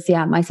that is,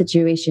 my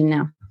situation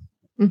now.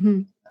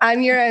 Mm-hmm.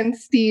 On your end,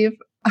 Steve,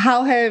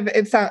 how have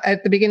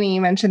at the beginning,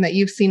 you mentioned that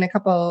you've seen a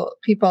couple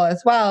people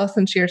as well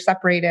since you're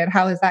separated.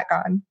 How has that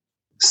gone?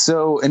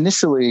 So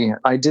initially,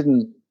 I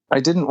didn't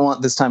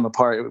want this time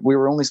apart. We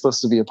were only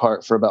supposed to be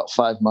apart for about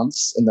 5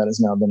 months, and that has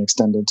now been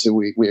extended to,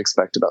 we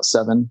expect about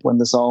 7 when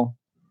this all,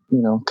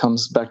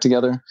 comes back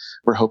together.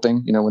 We're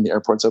hoping, when the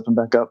airports open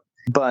back up.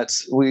 But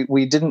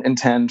we didn't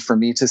intend for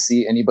me to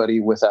see anybody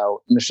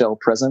without Michelle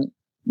present,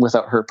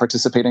 without her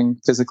participating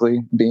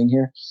physically, being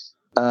here,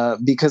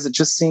 because it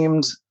just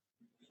seemed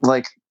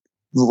like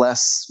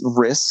less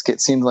risk.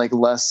 It seemed like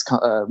less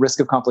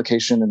risk of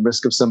complication and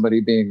risk of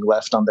somebody being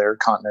left on their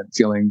continent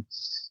feeling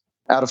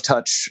out of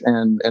touch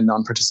and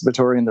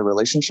non-participatory in their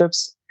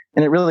relationships.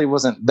 And it really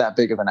wasn't that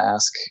big of an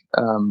ask.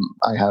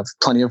 I have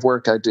plenty of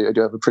work. I do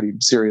have a pretty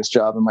serious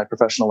job in my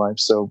professional life,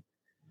 so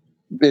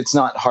it's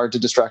not hard to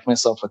distract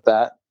myself with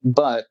that.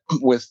 But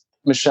with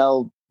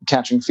Michelle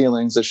catching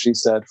feelings, as she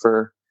said,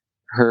 for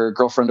her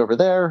girlfriend over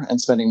there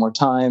and spending more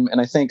time, and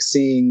I think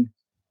seeing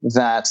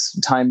that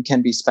time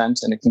can be spent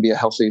and it can be a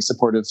healthy,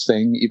 supportive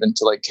thing, even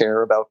to like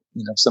care about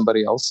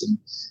somebody else and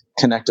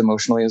connect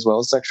emotionally as well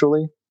as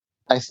sexually.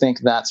 I think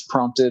that's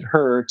prompted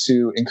her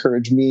to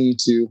encourage me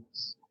to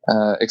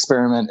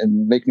experiment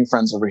and make new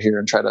friends over here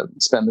and try to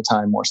spend the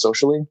time more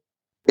socially.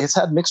 It's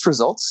had mixed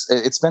results.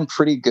 It's been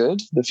pretty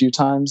good the few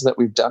times that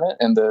we've done it.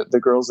 And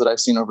the girls that I've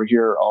seen over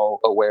here are all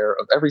aware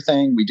of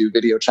everything. We do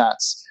video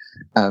chats,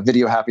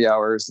 video happy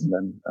hours. And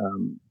then,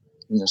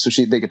 so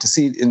they get to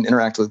see and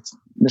interact with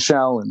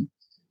Michelle, and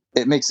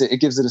it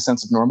gives it a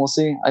sense of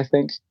normalcy, I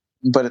think.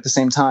 But at the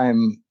same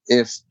time,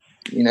 if,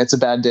 it's a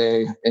bad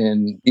day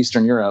in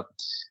Eastern Europe,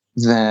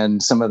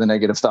 then some of the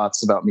negative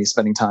thoughts about me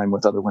spending time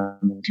with other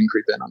women can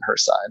creep in on her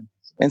side.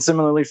 And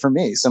similarly for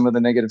me, some of the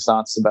negative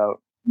thoughts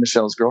about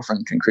Michelle's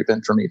girlfriend can creep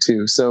in for me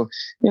too. So,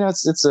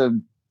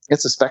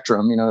 it's a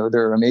spectrum.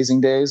 There are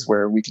amazing days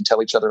where we can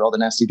tell each other all the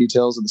nasty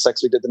details of the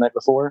sex we did the night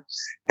before.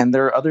 And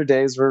there are other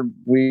days where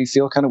we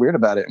feel kind of weird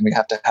about it and we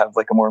have to have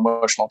like a more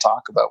emotional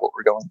talk about what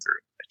we're going through.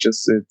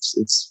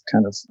 It's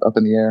kind of up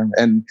in the air.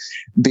 And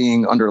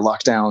being under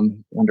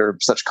lockdown, under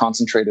such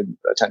concentrated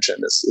attention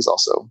is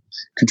also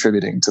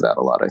contributing to that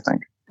a lot, I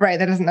think. Right.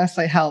 That doesn't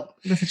necessarily help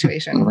the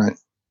situation. Right.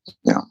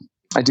 Yeah.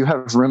 I do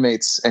have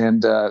roommates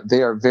and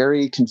they are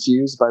very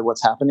confused by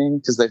what's happening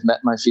because they've met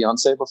my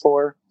fiance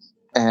before.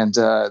 And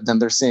then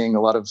they're seeing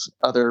a lot of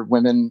other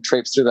women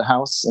traipse through the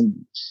house, and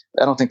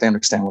I don't think they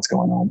understand what's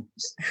going on.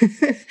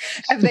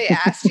 Have they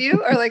asked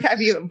you, or like,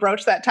 have you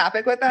broached that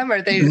topic with them? Or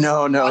are they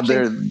no,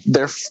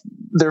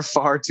 they're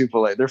far too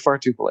polite. They're far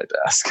too polite to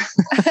ask.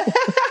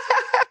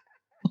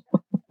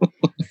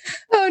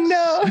 Oh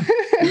no!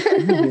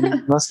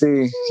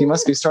 He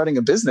must be starting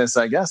a business,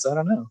 I guess. I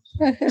don't know.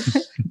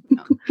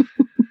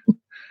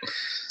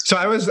 So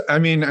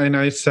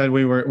I said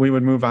we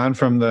would move on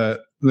from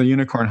the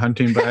unicorn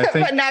hunting, but I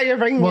think but now you're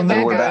bringing it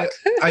back.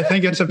 I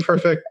think it's a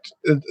perfect.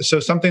 So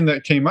something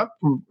that came up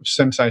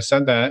since I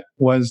said that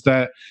was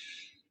that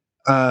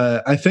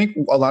I think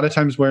a lot of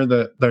times where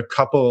the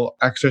couple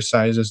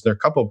exercises their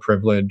couple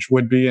privilege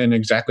would be in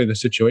exactly the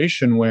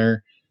situation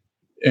where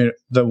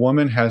the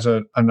woman has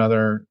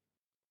another.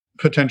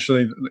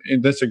 Potentially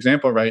in this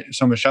example, right?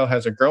 So Michelle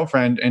has a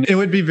girlfriend and it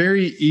would be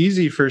very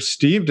easy for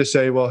Steve to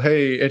say, well,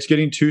 hey, it's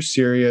getting too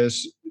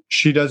serious.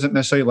 She doesn't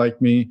necessarily like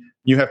me.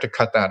 You have to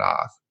cut that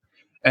off.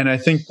 And I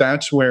think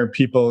that's where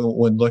people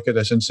would look at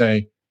this and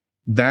say,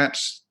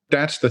 that's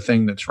the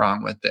thing that's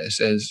wrong with this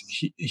is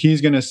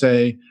he's going to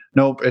say,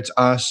 nope, it's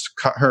us,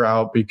 cut her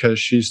out because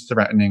she's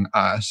threatening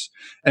us.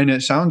 And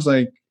it sounds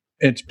like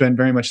it's been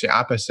very much the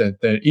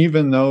opposite, that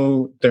even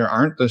though there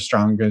aren't the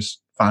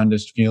strongest,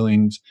 fondest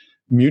feelings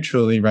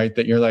mutually, right?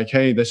 That you're like,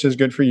 hey, this is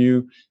good for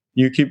you.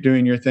 You keep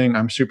doing your thing.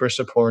 I'm super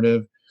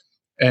supportive.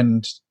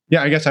 And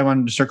yeah, I guess I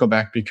wanted to circle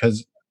back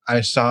because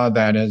I saw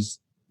that as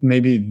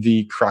maybe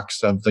the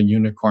crux of the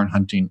unicorn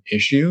hunting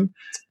issue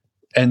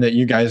and that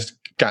you guys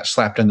got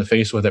slapped in the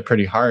face with it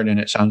pretty hard. And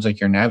it sounds like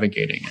you're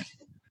navigating it.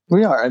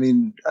 We are. I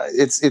mean,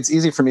 it's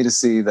easy for me to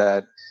see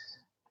that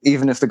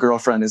even if the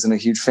girlfriend isn't a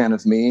huge fan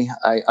of me,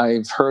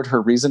 I've heard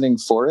her reasoning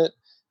for it.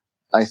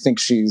 I think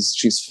she's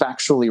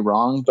factually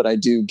wrong, but I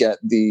do get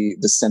the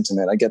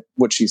sentiment. I get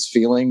what she's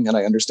feeling and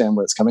I understand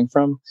where it's coming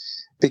from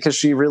because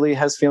she really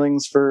has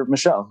feelings for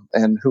Michelle,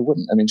 and who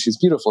wouldn't? I mean, she's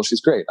beautiful. She's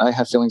great. I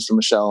have feelings for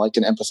Michelle. I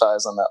can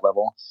empathize on that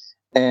level,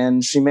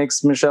 and she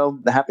makes Michelle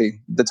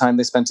happy. The time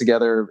they spend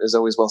together is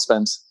always well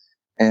spent.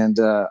 And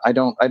I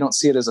don't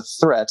see it as a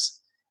threat.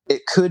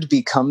 It could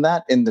become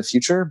that in the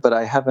future, but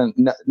I haven't,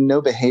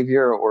 no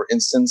behavior or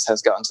instance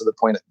has gotten to the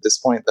point at this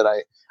point that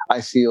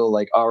I feel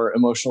like our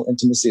emotional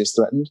intimacy is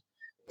threatened,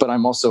 but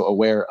I'm also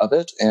aware of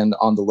it and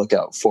on the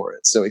lookout for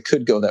it. So it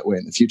could go that way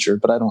in the future,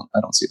 but I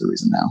don't see the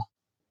reason now.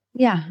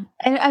 Yeah.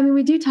 And I mean,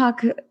 we do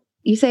talk,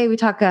 you say we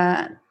talk,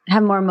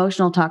 have more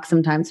emotional talk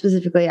sometimes,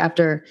 specifically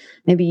after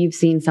maybe you've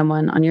seen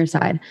someone on your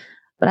side.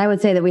 But I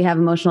would say that we have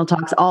emotional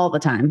talks all the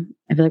time.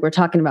 I feel like we're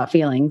talking about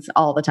feelings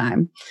all the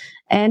time.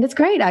 And it's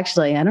great,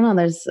 actually. I don't know.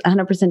 There's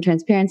 100%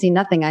 transparency,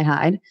 nothing I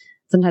hide.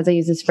 Sometimes I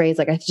use this phrase,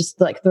 like I just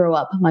like throw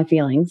up my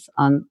feelings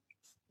on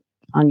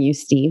you,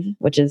 Steve,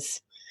 which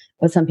is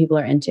what some people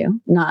are into.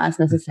 Not us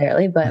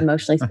necessarily, but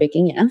emotionally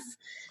speaking, yes.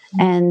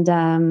 And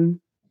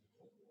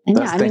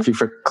yeah. Thank you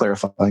for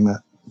clarifying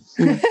that.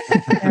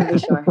 Yeah,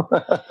 sure.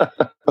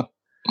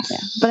 Yeah.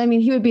 But I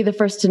mean, he would be the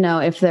first to know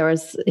if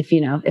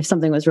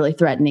something was really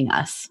threatening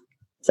us.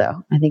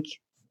 So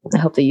I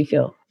hope that you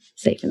feel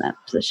safe in that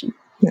position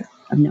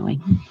of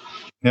knowing.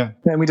 Yeah.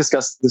 And we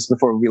discussed this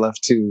before we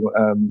left too.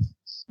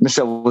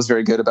 Michelle was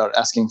very good about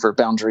asking for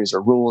boundaries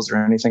or rules or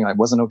anything I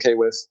wasn't okay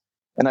with.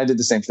 And I did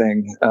the same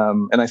thing.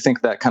 And I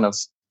think that kind of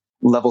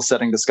level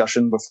setting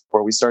discussion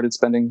before we started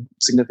spending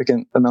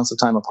significant amounts of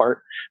time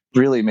apart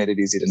really made it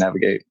easy to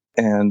navigate.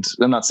 And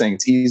I'm not saying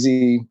it's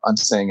easy. I'm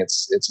saying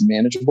it's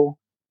manageable.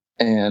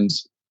 And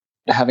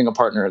having a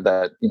partner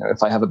that,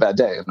 if I have a bad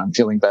day and I'm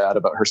feeling bad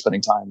about her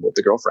spending time with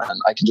the girlfriend,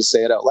 I can just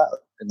say it out loud.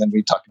 And then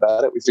we talk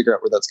about it. We figure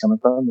out where that's coming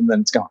from, and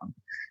then it's gone.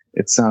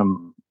 It's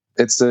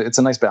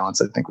a nice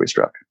balance I think we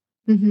struck.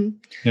 Mm-hmm.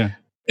 Yeah.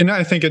 And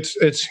I think it's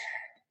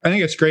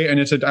great. And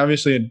it's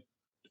obviously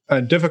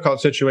a difficult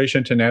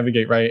situation to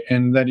navigate, right?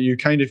 And that you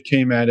kind of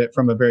came at it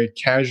from a very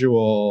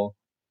casual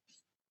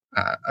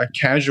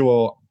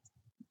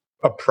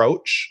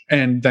approach,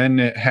 and then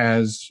it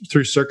has,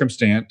 through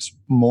circumstance,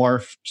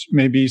 morphed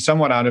maybe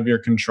somewhat out of your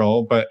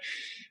control, but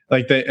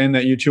and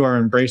that you two are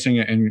embracing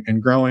it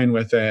and growing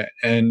with it.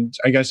 And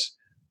I guess,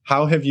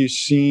 how have you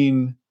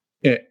seen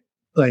it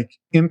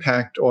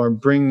impact or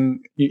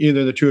bring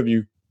either the two of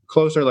you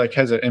closer?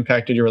 Has it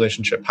impacted your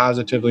relationship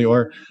positively,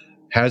 or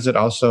has it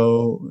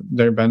also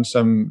there been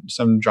some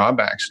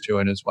drawbacks to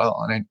it as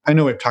well? And I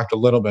know we've talked a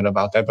little bit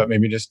about that, but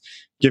maybe just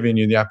giving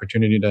you the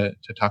opportunity to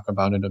talk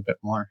about it a bit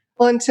more.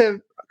 Well, and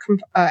to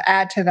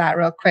add to that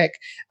real quick.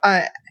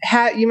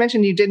 You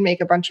mentioned you did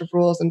make a bunch of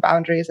rules and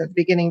boundaries at the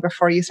beginning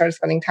before you started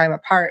spending time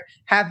apart.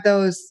 Have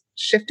those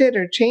shifted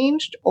or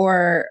changed,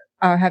 or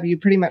have you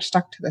pretty much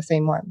stuck to the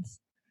same ones?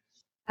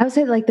 I would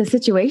say like the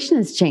situation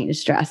has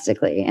changed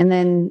drastically. And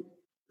then,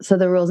 so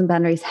the rules and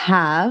boundaries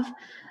have,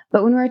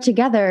 but when we were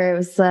together, it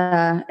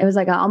was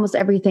like almost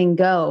everything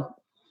go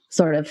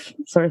sort of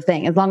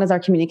thing, as long as our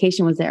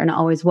communication was there, and it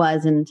always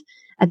was. And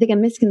I think a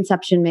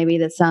misconception maybe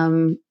that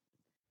some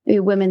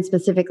women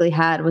specifically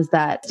had was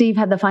that Steve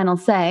had the final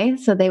say.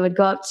 So they would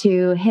go up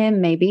to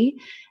him maybe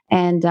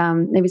and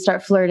maybe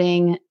start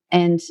flirting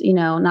and,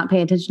 not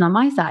pay attention on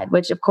my side,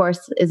 which of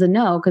course is a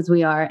no, because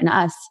we are an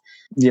us.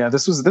 Yeah,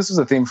 this was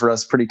a theme for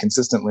us pretty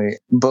consistently.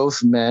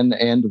 Both men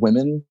and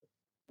women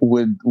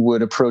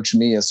would approach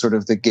me as sort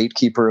of the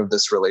gatekeeper of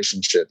this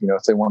relationship.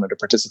 If they wanted to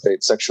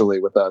participate sexually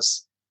with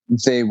us,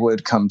 they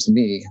would come to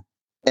me.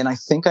 And I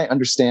think I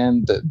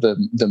understand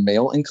the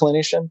male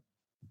inclination,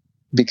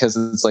 because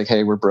it's like,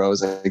 hey, we're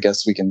bros. I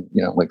guess we can,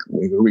 are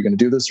we going to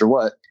do this or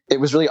what? It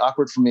was really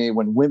awkward for me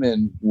when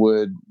women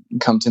would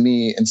come to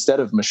me instead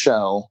of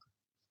Michelle,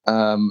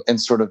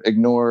 and sort of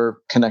ignore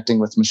connecting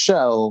with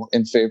Michelle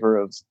in favor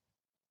of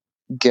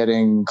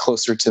getting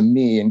closer to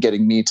me and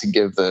getting me to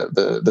give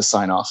the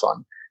sign off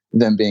on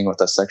them being with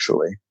us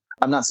sexually.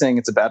 I'm not saying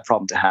it's a bad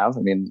problem to have.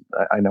 I mean,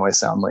 I know I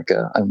sound like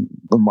I'm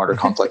a martyr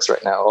complex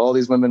right now. All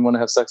these women want to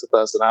have sex with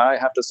us and I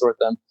have to sort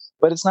them,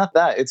 but it's not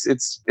that.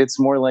 It's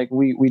more like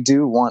we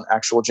do want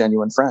actual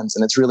genuine friends.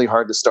 And it's really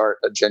hard to start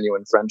a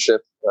genuine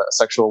friendship, a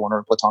sexual one or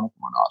a platonic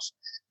one off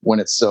when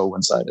it's so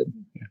one-sided.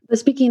 But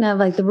speaking of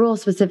like the rule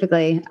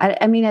specifically,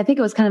 I mean, I think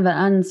it was kind of an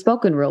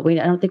unspoken rule.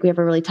 I don't think we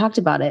ever really talked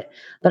about it,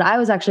 but I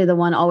was actually the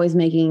one always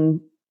making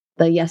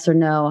the yes or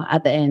no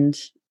at the end,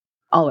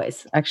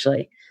 always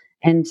actually.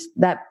 And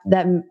that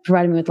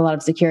provided me with a lot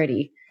of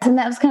security. And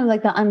that was kind of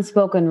like the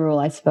unspoken rule,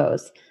 I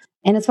suppose.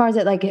 And as far as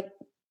it like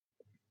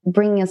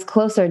bringing us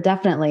closer,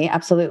 definitely,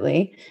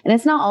 absolutely. And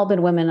it's not all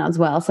been women as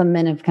well. Some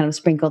men have kind of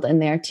sprinkled in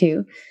there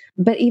too.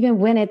 But even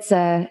when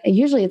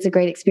usually it's a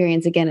great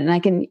experience again. And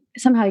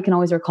you can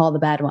always recall the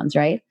bad ones,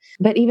 right?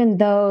 But even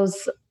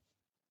those,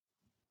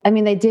 I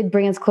mean, they did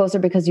bring us closer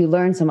because you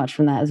learn so much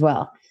from that as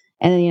well.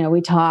 And then,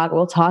 we'll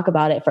talk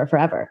about it for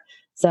forever.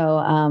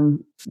 So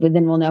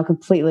then we'll know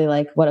completely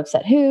like what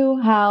upset who,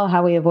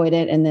 how we avoid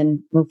it, and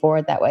then move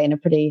forward that way in a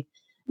pretty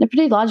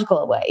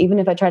logical way. Even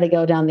if I try to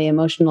go down the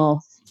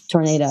emotional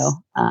tornado,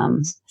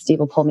 Steve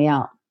will pull me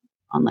out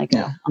on the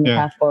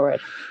path forward.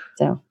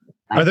 So,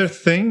 are there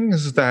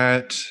things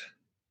that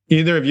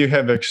either of you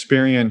have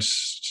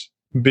experienced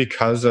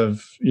because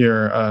of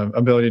your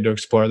ability to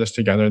explore this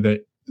together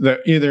that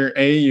either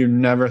A, you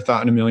never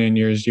thought in a million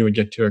years you would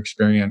get to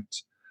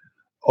experience,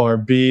 or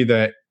B,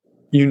 that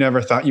you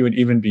never thought you would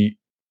even be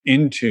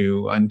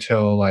into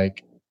until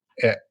like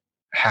it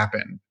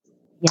happened?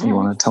 Yes. You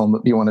want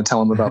to tell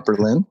them about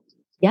Berlin?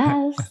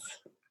 Yes.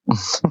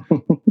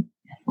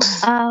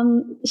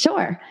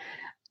 Sure.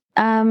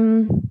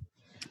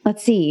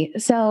 Let's see.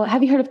 So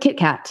have you heard of Kit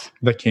Kat?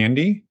 The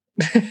candy?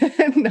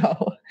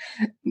 No.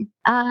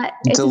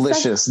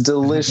 Delicious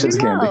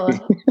candy.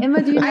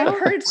 Emma, do you know? I've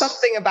heard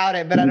something about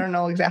it, but I don't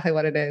know exactly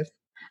what it is.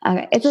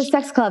 Okay. It's a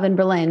sex club in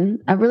Berlin,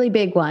 a really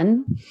big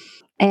one.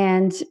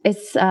 And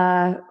it's,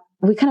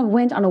 we kind of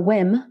went on a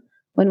whim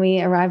when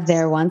we arrived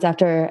there once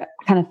after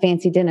kind of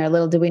fancy dinner.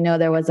 Little did we know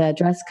there was a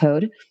dress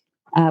code,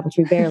 which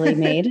we barely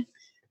made.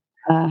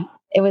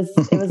 It was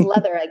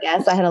leather, I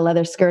guess. I had a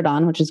leather skirt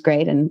on, which is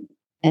great.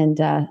 And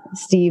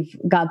Steve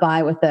got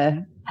by with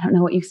I don't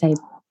know what you say,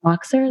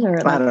 boxers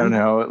or I don't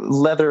know,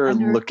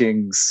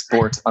 leather-looking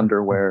sport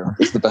underwear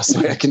is the best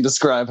way I can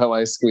describe how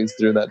I squeezed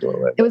through that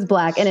doorway. It was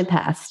black and it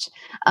passed.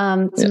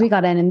 So we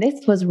got in, and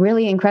this was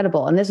really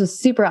incredible, and this was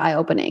super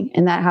eye-opening,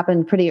 and that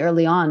happened pretty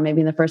early on, maybe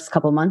in the first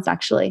couple months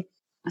actually.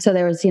 So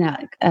there was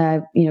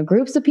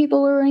groups of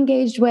people we were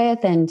engaged with,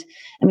 and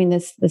I mean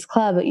this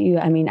club,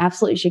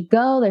 absolutely should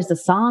go. There's a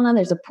sauna,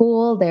 there's a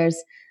pool,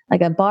 there's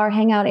like a bar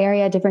hangout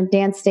area, different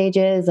dance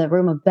stages, a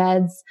room of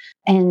beds,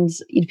 and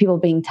people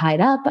being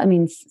tied up. I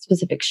mean,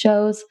 specific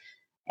shows.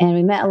 And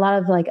we met a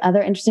lot of like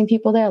other interesting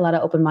people there, a lot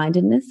of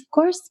open-mindedness, of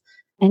course.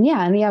 And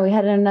we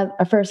had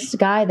a first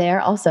guy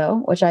there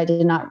also, which I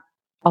did not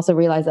also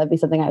realize that'd be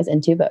something I was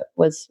into, but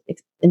was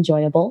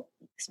enjoyable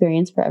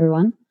experience for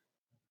everyone.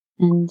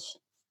 And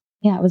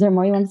was there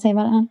more you want to say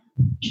about it?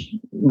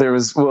 There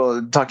was,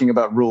 talking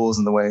about rules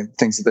and the way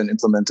things have been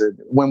implemented.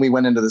 When we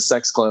went into the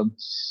sex club,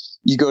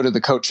 you go to the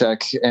coat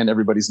check and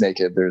everybody's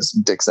naked. There's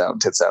dicks out,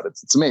 tits out.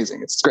 It's amazing.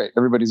 It's great.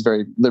 Everybody's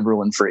very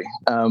liberal and free.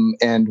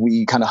 And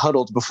we kind of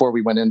huddled before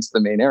we went into the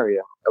main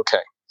area.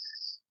 Okay,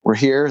 we're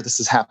here. This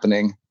is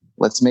happening.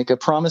 Let's make a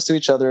promise to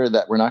each other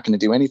that we're not going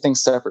to do anything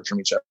separate from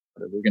each other.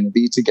 We're going to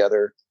be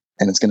together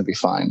and it's going to be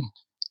fine.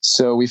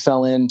 So we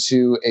fell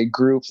into a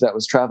group that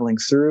was traveling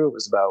through. It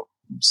was about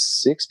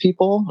 6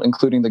 people,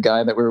 including the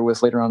guy that we were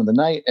with later on in the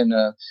night, and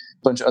a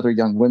bunch of other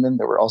young women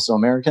that were also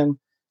American.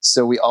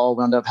 So we all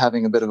wound up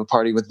having a bit of a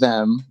party with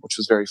them, which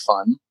was very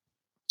fun.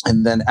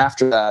 And then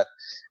after that,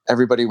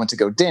 everybody went to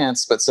go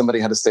dance, but somebody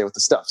had to stay with the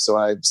stuff. So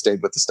I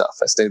stayed with the stuff.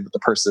 I stayed with the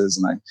purses,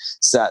 and I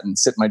sat and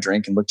sipped my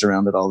drink and looked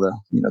around at all the,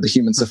 the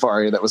human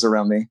safari that was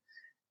around me.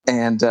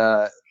 And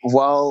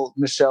while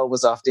Michelle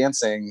was off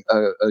dancing,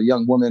 a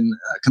young woman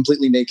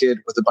completely naked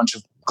with a bunch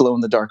of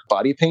glow-in-the-dark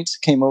body paint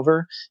came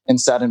over and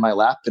sat in my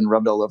lap and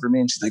rubbed all over me.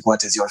 And she's like,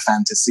 "What is your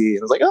fantasy?" And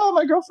I was like, "Oh,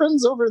 my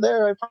girlfriend's over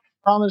there. I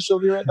promise she'll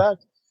be right back."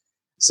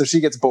 So she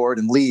gets bored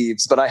and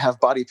leaves, but I have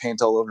body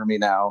paint all over me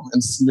now.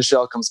 And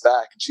Michelle comes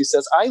back and she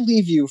says, "I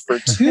leave you for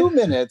 2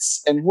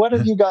 minutes. And what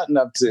have you gotten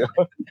up to?"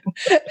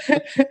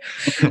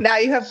 Now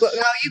you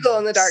glow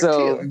in the dark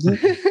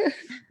too.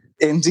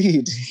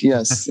 Indeed.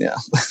 Yes. Yeah.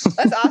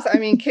 That's awesome. I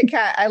mean, Kit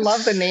Kat, I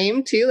love the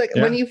name too. Like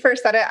when you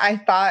first said it,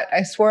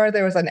 I swore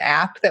there was an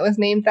app that was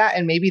named that,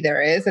 and maybe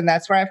there is, and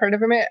that's where I've heard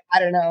of it. I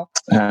don't know.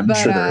 I'm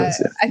sure there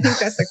is. Yeah. I think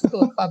that's a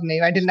cool club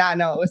name. I did not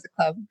know it was a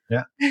club.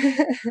 Yeah.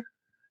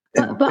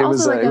 But it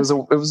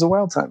was a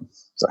wild time.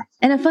 Sorry.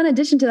 And a fun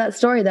addition to that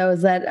story, though,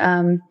 is that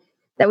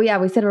we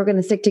said we were going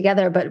to stick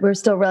together, but we're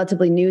still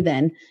relatively new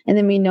then. And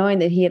then me knowing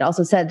that he had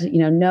also said,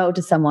 no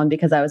to someone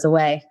because I was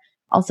away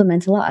also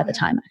meant a lot at the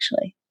time,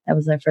 actually. That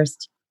was our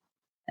first,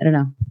 I don't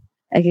know.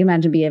 I can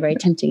imagine be a very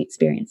tempting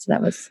experience. So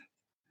that was.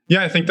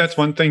 Yeah, I think that's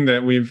one thing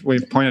that we've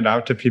pointed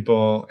out to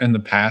people in the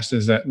past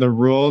is that the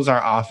rules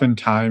are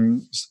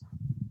oftentimes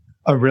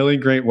a really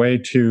great way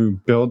to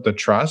build the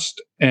trust.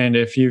 And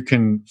if you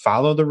can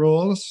follow the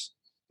rules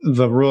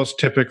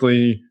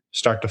typically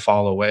start to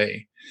fall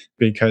away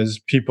because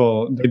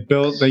people,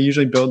 they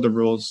usually build the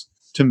rules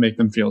to make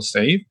them feel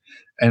safe.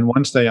 And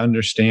once they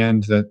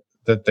understand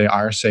that they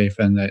are safe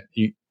and that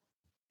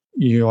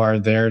you are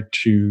there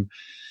to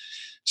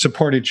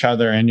support each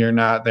other and you're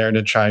not there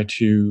to try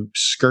to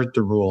skirt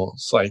the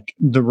rules, like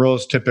the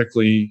rules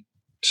typically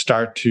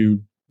start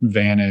to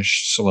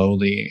vanish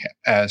slowly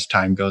as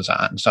time goes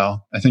on. So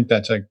I think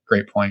that's a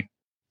great point.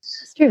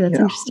 That's true. That's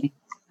interesting.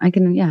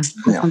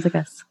 Sounds like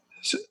us.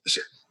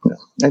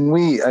 And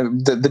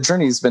the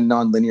journey's been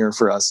non-linear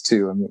for us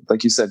too. I mean,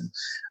 like you said,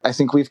 I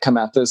think we've come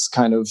at this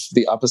kind of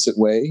the opposite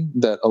way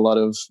that a lot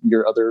of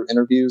your other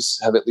interviews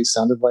have at least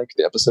sounded like,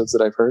 the episodes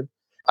that I've heard.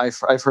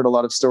 I've heard a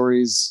lot of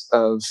stories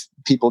of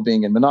people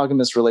being in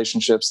monogamous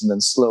relationships and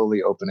then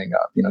slowly opening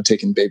up,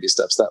 taking baby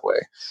steps that way.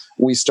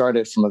 We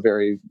started from a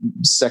very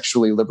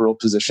sexually liberal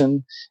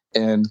position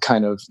and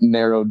kind of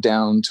narrowed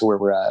down to where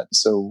we're at.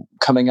 So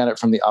coming at it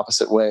from the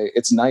opposite way,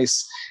 it's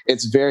nice.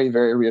 It's very,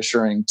 very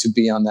reassuring to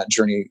be on that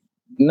journey,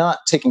 not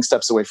taking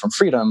steps away from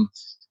freedom,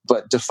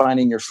 but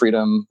defining your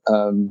freedom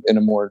in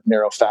a more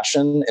narrow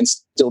fashion and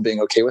still being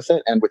okay with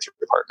it and with your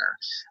partner.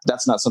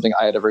 That's not something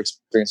I had ever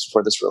experienced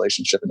before this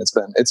relationship, and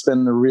it's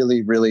been a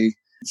really, really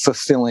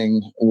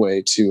fulfilling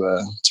way to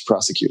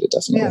prosecute it.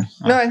 Definitely.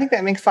 Yeah. No, I think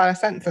that makes a lot of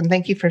sense, and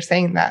thank you for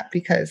saying that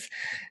because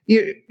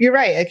you're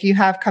right. Like you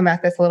have come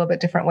at this a little bit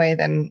different way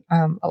than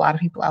a lot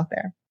of people out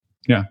there.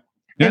 Yeah.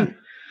 Yeah.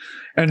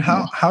 And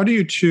how do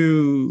you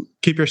two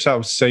keep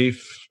yourselves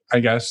safe?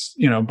 I guess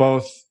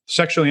both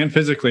sexually and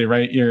physically,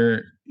 right?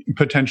 You're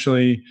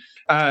potentially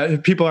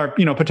people are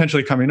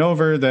potentially coming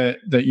over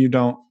that you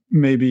don't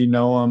maybe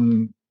know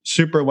them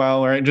super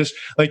well, or just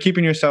like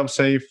keeping yourself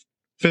safe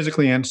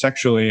physically and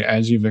sexually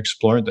as you've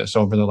explored this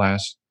over the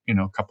last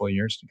couple of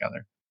years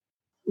together.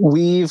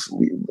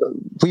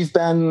 We've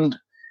been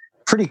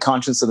pretty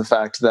conscious of the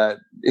fact that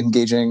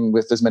engaging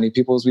with as many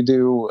people as we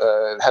do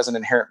has an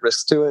inherent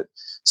risk to it.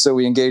 So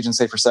we engage in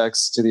safer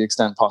sex to the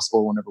extent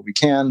possible whenever we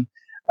can.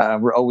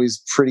 We're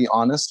always pretty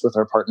honest with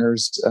our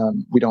partners.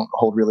 We don't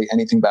hold really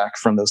anything back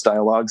from those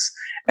dialogues.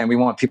 And we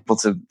want people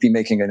to be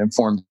making an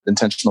informed,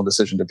 intentional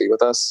decision to be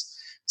with us.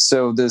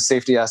 So the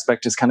safety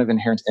aspect is kind of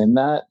inherent in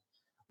that.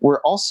 We're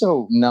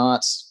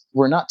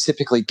not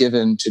typically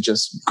given to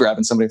just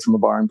grabbing somebody from a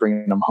bar and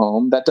bringing them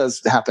home. That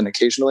does happen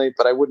occasionally,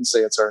 but I wouldn't say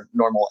it's our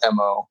normal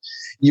MO.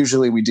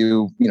 Usually we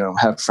do,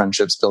 have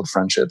friendships, build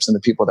friendships, and the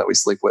people that we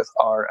sleep with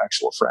are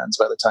actual friends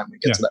by the time we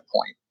get to that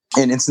point.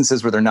 In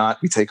instances where they're not,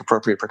 we take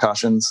appropriate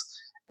precautions.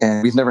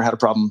 And we've never had a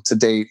problem to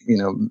date,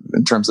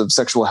 in terms of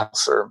sexual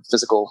health or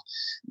physical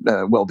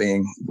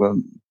well-being,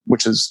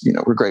 which is,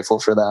 we're grateful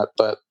for that.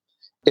 But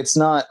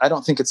I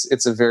don't think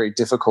it's a very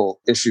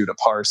difficult issue to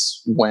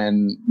parse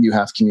when you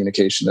have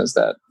communication as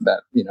that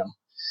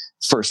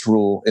first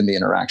rule in the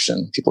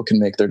interaction. People can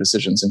make their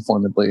decisions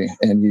informedly,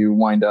 and you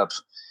wind up,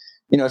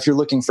 if you're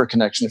looking for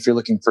connection, if you're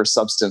looking for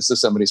substance to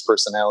somebody's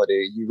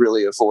personality, you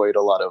really avoid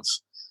a lot of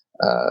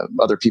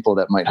other people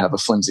that might have a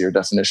flimsier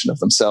definition of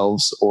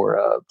themselves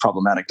or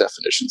problematic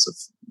definitions of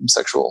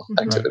sexual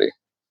activity.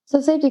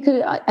 So safety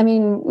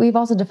we've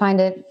also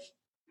defined it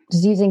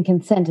just using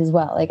consent as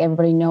well, like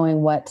everybody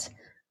knowing what's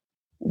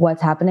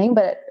happening.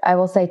 But I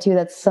will say too,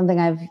 that's something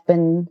I've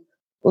been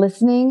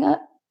listening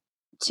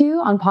to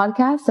on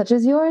podcasts such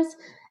as yours,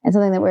 and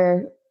something that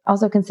we're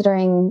also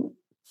considering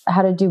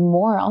how to do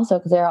more also,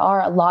 because there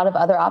are a lot of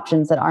other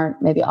options that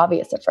aren't maybe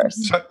obvious at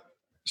first.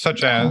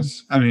 Such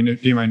as, do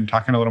you mind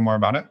talking a little more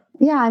about it?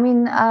 Yeah,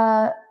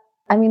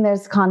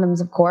 there's condoms,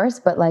 of course,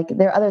 but like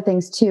there are other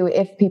things too,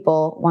 if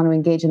people want to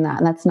engage in that.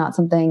 And that's not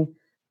something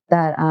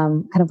that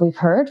kind of we've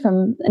heard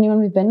from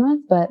anyone we've been with,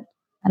 but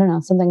I don't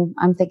know, something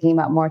I'm thinking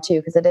about more too,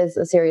 because it is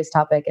a serious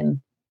topic. And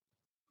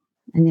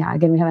yeah,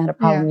 again, we haven't had a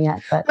problem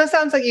yet. But well, it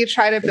sounds like you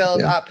try to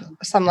build up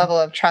some level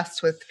of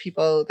trust with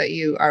people that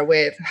you are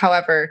with.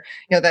 However,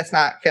 that's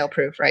not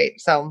fail-proof, right?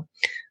 So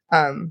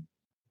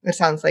it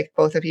sounds like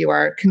both of you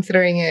are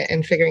considering it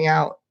and figuring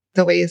out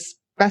the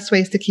best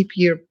ways to keep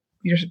you're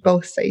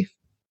both safe.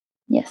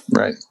 Yes.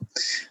 Right.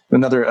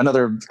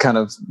 Another kind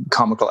of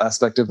comical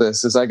aspect of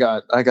this is I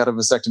got a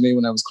vasectomy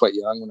when I was quite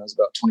young, when I was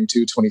about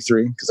 22,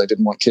 23, because I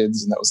didn't want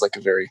kids. And that was like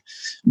a very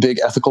big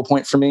ethical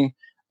point for me.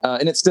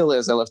 And it still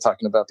is. I love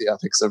talking about the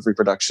ethics of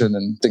reproduction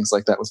and things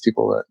like that with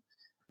people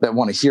that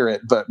want to hear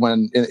it. But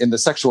when in the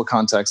sexual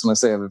context, when I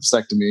say I have a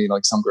vasectomy,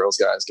 like some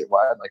guys get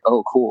wild, like,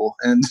 oh, cool.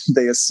 And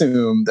they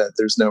assume that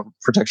there's no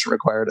protection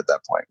required at that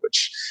point,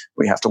 which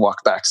we have to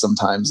walk back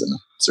sometimes in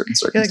certain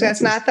circumstances. Like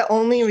that's not the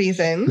only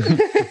reason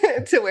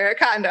to wear a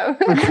condom.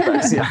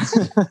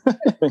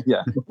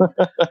 Yeah.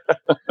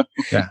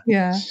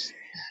 Yeah.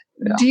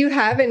 Do you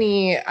have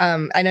any,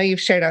 I know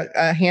you've shared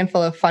a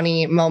handful of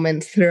funny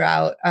moments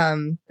throughout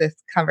this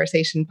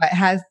conversation, but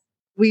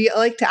we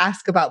like to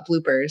ask about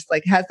bloopers.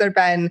 Like, has there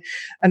been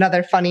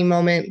another funny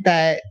moment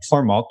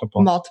or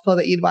multiple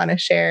that you'd want to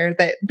share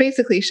that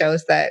basically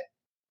shows that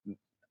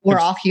we're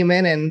all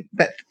human and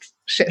that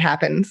shit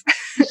happens?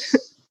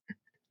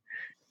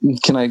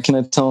 Can I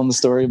tell them the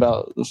story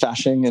about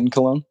fashing in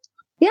Cologne?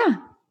 Yeah.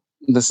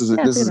 This is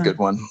a good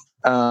one.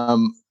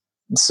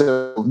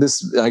 So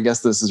I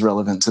guess this is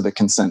relevant to the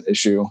consent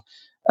issue.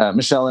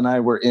 Michelle and I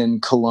were in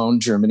Cologne,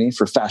 Germany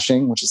for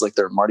Fasching, which is like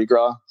their Mardi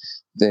Gras.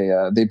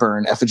 They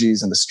burn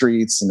effigies in the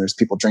streets and there's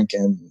people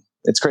drinking.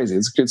 It's crazy.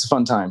 It's a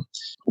fun time.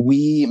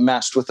 We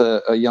matched with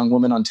a young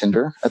woman on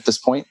Tinder at this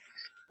point,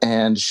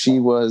 and she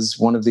was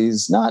one of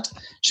these.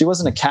 She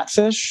wasn't a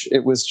catfish.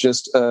 It was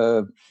just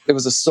a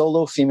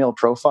solo female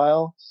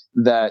profile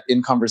that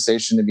in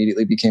conversation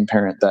immediately became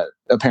apparent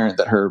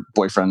that her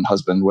boyfriend,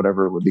 husband,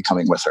 whatever would be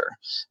coming with her,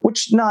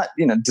 which not,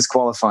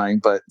 disqualifying,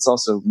 but it's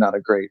also not a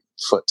great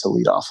foot to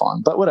lead off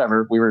on, but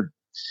whatever. We were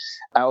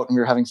out and we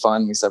were having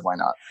fun. We said, why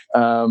not?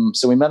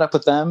 So we met up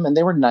with them and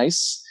they were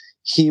nice.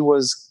 He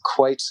was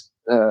quite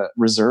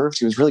reserved.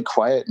 He was really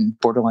quiet and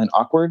borderline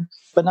awkward,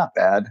 but not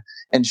bad.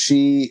 And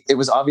it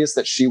was obvious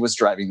that she was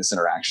driving this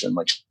interaction.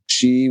 Like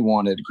she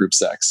wanted group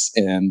sex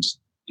and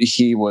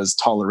he was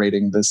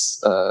tolerating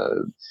this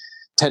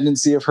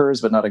tendency of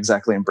hers, but not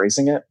exactly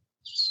embracing it.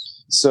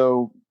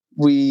 So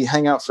we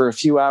hang out for a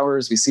few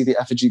hours. We see the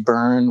effigy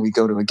burn. We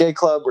go to a gay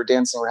club. We're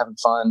dancing. We're having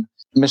fun.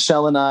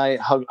 Michelle and I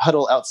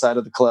huddle outside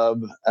of the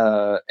club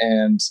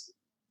and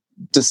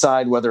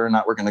decide whether or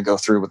not we're going to go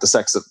through with the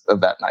sex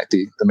of that night,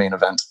 the main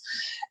event.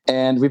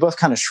 And we both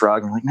kind of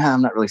shrug. We're like, nah,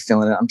 I'm not really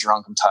feeling it. I'm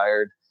drunk. I'm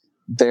tired.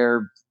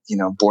 They're,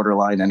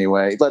 borderline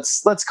anyway.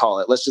 Let's call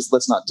it.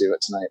 Let's not do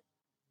it tonight.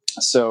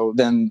 So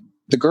then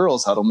the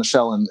girls huddle,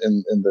 Michelle and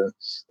the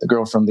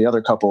girl from the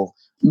other couple.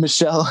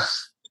 Michelle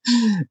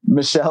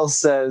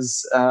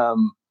says,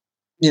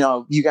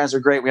 you guys are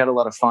great. We had a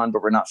lot of fun,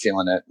 but we're not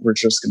feeling it. We're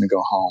just going to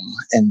go home.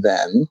 And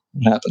then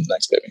what happens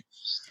next, baby?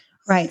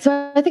 Right.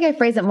 So I think I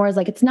phrase it more as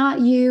like, it's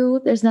not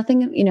you. There's nothing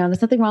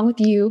wrong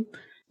with you.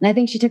 And I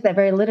think she took that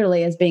very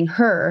literally as being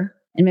her,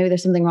 and maybe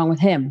there's something wrong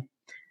with him.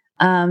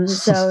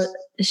 So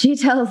she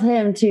tells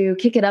him to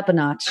kick it up a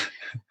notch,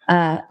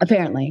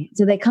 apparently.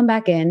 So they come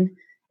back in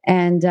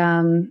and,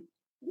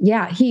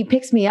 he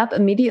picks me up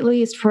immediately.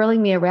 He's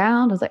twirling me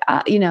around. I was like,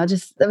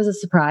 that was a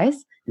surprise,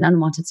 an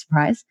unwanted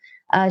surprise.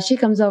 She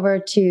comes over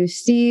to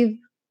Steve,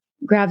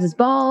 grabs his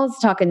balls,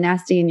 talking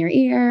nasty in your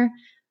ear.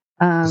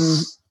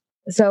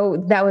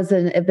 So that was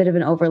a bit of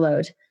an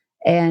overload.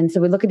 And so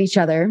we look at each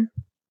other.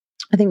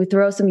 I think we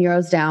throw some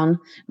euros down,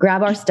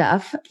 grab our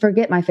stuff,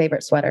 forget my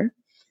favorite sweater.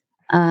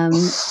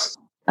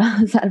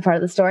 Sad part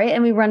of the story.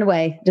 And we run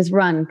away, just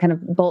run, kind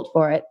of bolt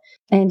for it.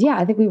 And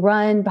I think we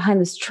run behind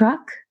this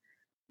truck.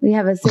 We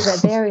have a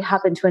cigarette there. We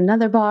hop into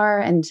another bar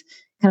and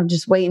kind of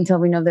just wait until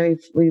we know that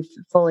we've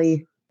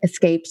fully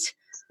escaped.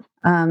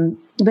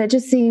 But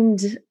it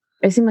seemed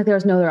like there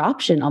was no other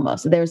option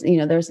almost. There's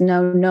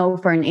no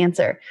for an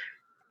answer.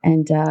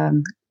 And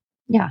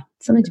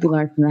something to be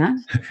learned from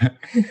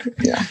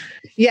that.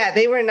 Yeah,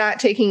 they were not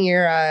taking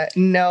your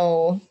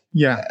no.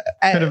 Yeah,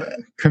 kind of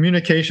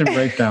communication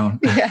breakdown.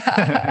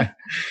 Yeah.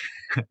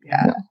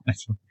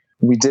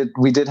 We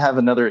did have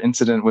another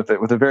incident with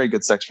a very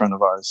good sex friend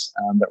of ours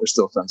that we're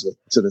still friends with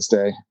to this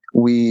day.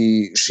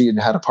 She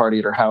had a party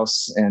at her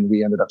house, and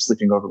we ended up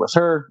sleeping over with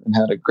her and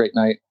had a great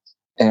night.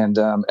 And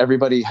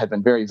everybody had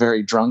been very,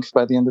 very drunk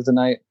by the end of the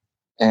night.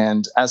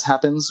 And as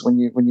happens when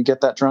you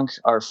get that drunk,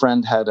 our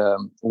friend had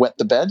wet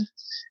the bed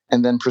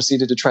and then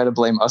proceeded to try to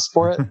blame us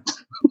for it.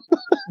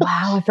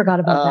 Wow, I forgot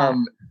about that.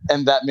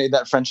 And that made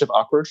that friendship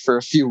awkward for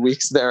a few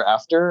weeks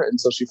thereafter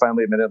until she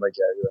finally admitted, like,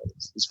 yeah, you're right,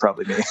 it's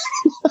probably me.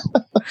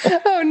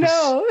 Oh,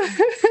 no.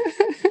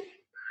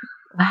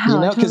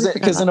 Wow.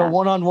 Because in a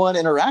one-on-one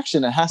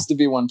interaction, it has to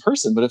be one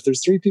person. But if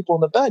there's three people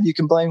in the bed, you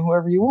can blame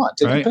whoever you want.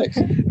 Take a pick.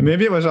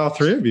 Maybe it was all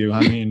three of you.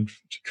 I mean,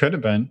 it could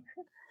have been.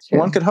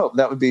 One could hope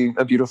that would be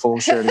a beautiful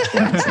shared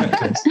experience. In that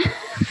case.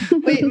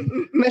 Wait,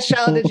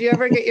 Michelle, did you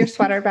ever get your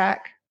sweater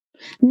back?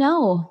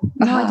 No,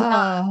 I did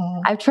not.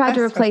 Oh, I've tried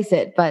to that's replace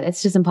it, but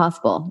it's just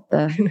impossible.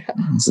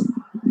 It's a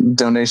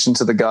donation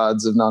to the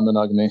gods of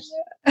non-monogamy.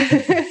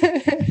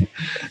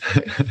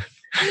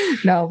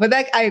 No, but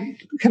that I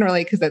can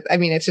relate because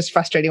it's just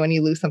frustrating when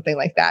you lose something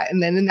like that.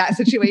 And then in that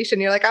situation,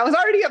 you're like, I was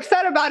already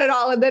upset about it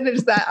all. And then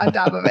it's that on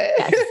top of it.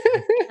 Yes.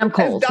 I'm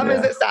cold. As dumb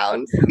as it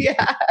sounds.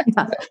 Yeah.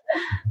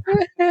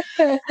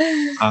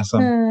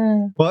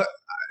 Awesome. Well,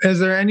 is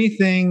there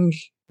anything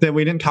that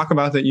we didn't talk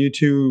about that you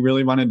two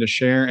really wanted to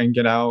share and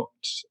get out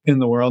in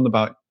the world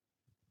about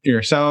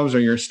yourselves or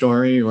your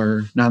story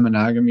or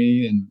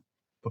non-monogamy? And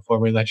before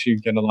we let you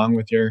get along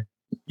with your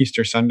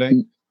Easter Sunday?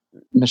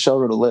 Michelle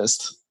wrote a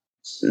list.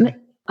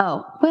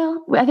 Oh,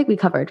 well, I think we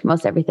covered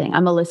most everything.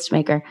 I'm a list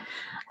maker.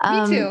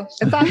 Me too.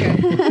 It's all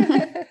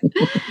good.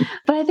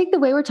 But I think the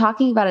way we're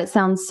talking about it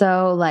sounds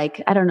so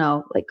like, I don't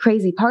know, like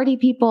crazy party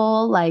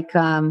people, like,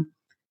 I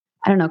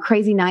don't know,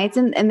 crazy nights.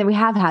 And then we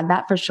have had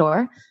that for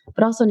sure.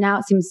 But also now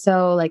it seems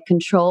so like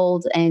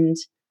controlled and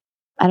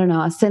I don't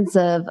know, a sense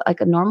of like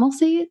a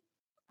normalcy,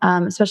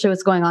 especially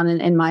what's going on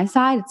in my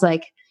side. It's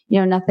like,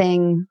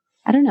 nothing,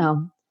 I don't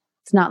know.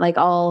 It's not like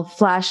all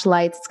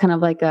flashlights. It's kind of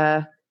like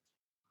a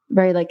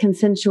very like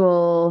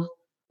consensual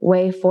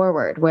way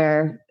forward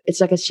where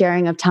it's like a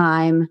sharing of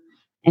time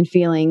and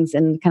feelings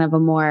in kind of a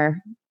more,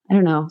 I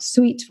don't know,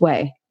 sweet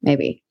way,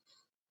 maybe.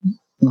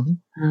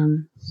 Mm-hmm.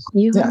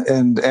 Yeah.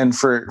 And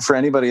for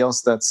anybody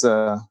else that's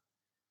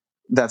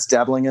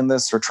dabbling in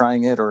this or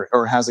trying it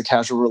or has a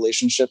casual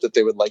relationship that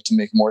they would like to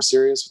make more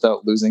serious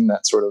without losing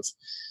that sort of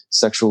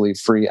sexually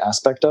free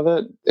aspect of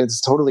it,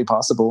 it's totally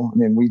possible. I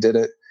mean, we did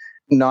it.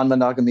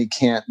 Non-monogamy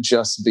can't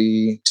just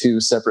be two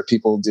separate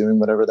people doing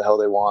whatever the hell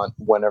they want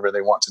whenever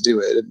they want to do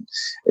it.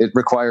 It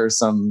requires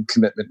some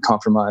commitment,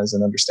 compromise,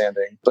 and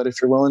understanding. But if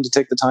you're willing to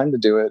take the time to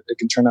do it, it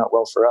can turn out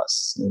well for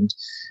us. And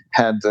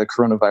had the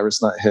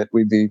coronavirus not hit,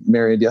 we'd be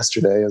married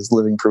yesterday as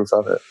living proof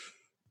of it.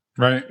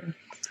 Right.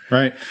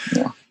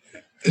 Yeah.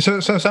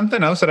 So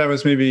something else that I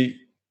was maybe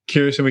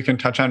curious if we can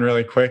touch on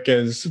really quick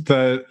is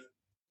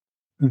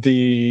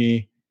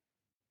the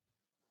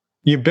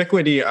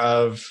ubiquity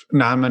of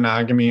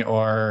non-monogamy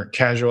or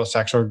casual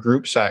sex or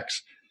group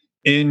sex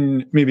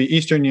in maybe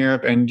Eastern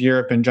Europe and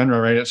Europe in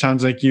general, right? It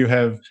sounds like you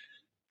have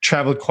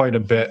traveled quite a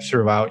bit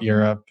throughout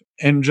Europe.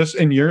 And just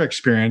in your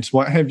experience,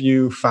 what have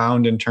you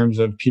found in terms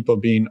of people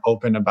being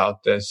open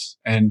about this?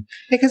 And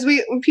because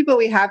people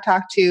we have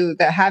talked to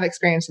that have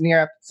experience in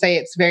Europe say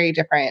it's very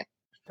different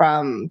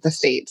from the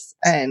States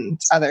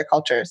and other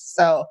cultures.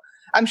 So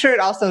I'm sure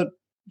it also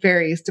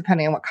varies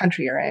depending on what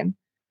country you're in.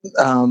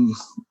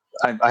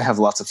 I have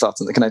lots of thoughts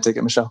on that. Can I take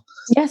it, Michelle?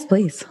 Yes,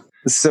 please.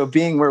 So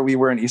being where we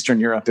were in Eastern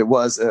Europe, it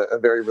was a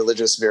very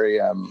religious, very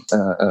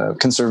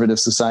conservative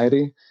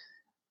society.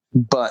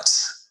 But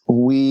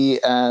we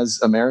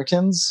as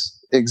Americans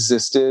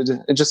existed,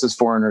 just as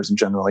foreigners in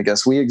general, I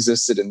guess, we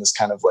existed in this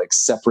kind of like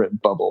separate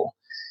bubble.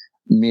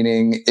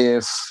 Meaning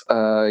if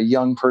a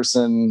young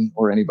person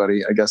or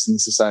anybody, I guess, in the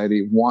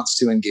society wants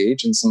to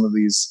engage in some of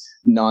these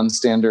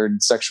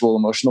non-standard sexual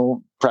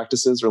emotional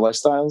practices or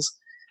lifestyles,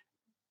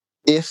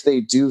 if they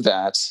do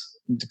that,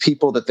 the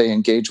people that they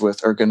engage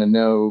with are going to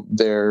know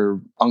their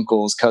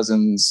uncles,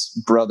 cousins,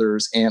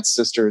 brothers, aunts,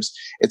 sisters.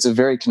 It's a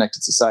very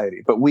connected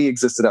society, but we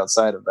existed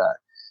outside of that.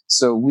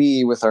 So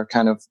we, with our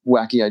kind of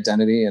wacky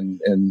identity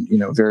and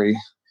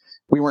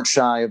we weren't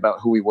shy about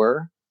who we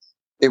were.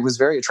 It was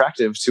very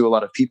attractive to a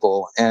lot of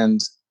people.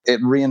 And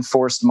it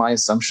reinforced my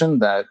assumption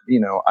that,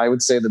 I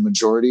would say the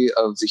majority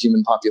of the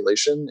human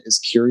population is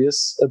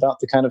curious about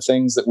the kind of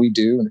things that we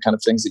do and the kind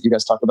of things that you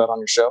guys talk about on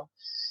your show.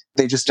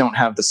 They just don't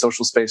have the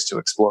social space to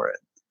explore it.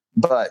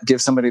 But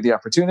give somebody the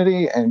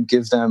opportunity and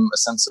give them a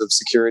sense of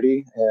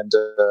security and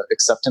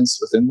acceptance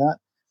within that,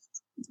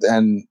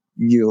 and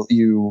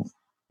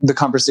the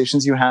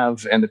conversations you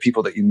have and the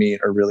people that you meet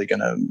are really going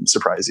to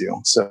surprise you.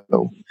 So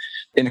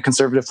in a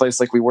conservative place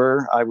like we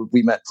were,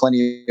 we met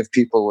plenty of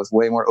people with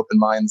way more open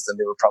minds than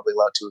they were probably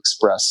allowed to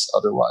express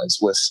otherwise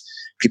with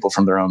people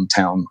from their own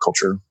town,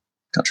 culture,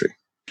 country.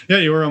 Yeah,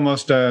 you were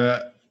almost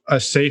a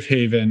safe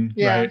haven,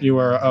 right? You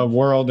were a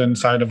world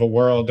inside of a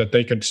world that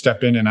they could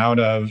step in and out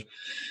of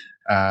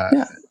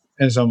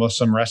as almost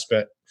some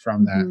respite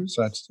from that. Mm-hmm.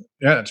 So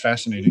that's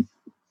fascinating.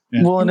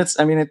 Yeah. Well, and at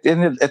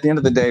the end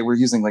of the day, we're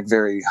using like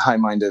very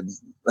high-minded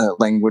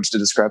language to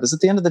describe this.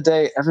 At the end of the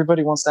day,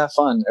 everybody wants to have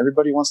fun.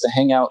 Everybody wants to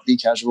hang out, be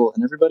casual,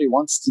 and everybody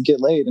wants to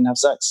get laid and have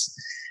sex.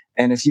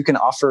 And if you can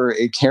offer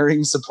a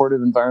caring,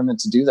 supportive environment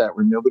to do that,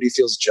 where nobody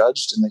feels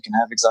judged and they can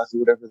have exactly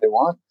whatever they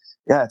want,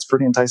 it's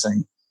pretty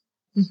enticing.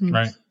 Mm-hmm.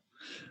 Right.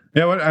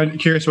 Yeah. I'm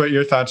curious what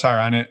your thoughts are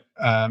on it,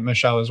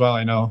 Michelle, as well.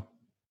 I know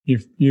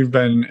you've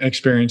been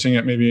experiencing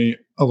it maybe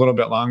a little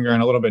bit longer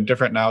and a little bit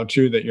different now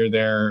too, that you're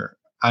there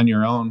on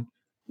your own.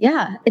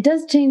 Yeah, it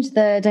does change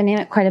the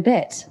dynamic quite a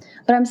bit,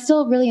 but I'm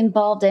still really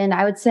involved in,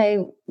 I would say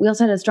we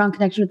also had a strong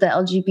connection with the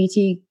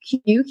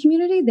LGBTQ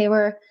community. They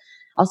were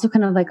also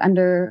kind of like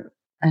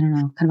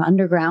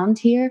underground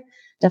here.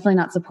 definitely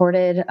not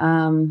supported,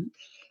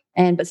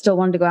 but still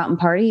wanted to go out and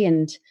party.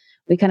 And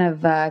we kind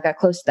of got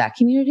close to that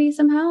community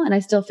somehow. And I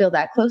still feel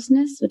that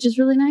closeness, which is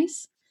really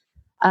nice.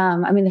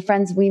 The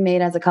friends we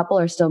made as a couple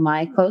are still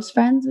my close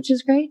friends, which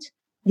is great.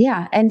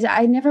 Yeah. And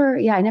I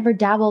never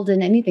dabbled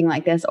in anything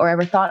like this or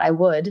ever thought I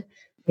would,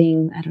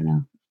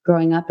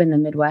 growing up in the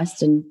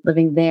Midwest and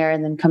living there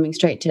and then coming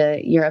straight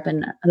to Europe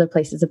and other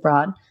places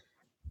abroad.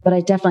 But I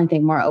definitely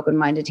think more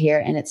open-minded here,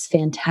 and it's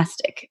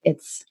fantastic.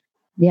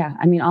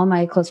 All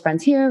my close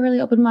friends here are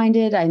really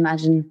open-minded. I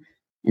imagine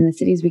in the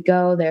cities we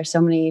go, there are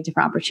so many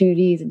different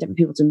opportunities and different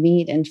people to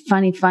meet and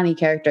funny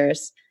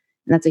characters.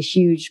 And that's a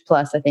huge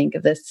plus, I think,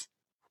 of this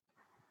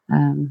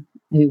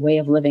maybe way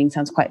of living.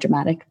 Sounds quite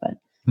dramatic, but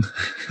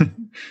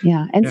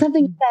yeah. And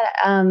something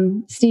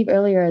that Steve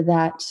earlier,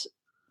 that's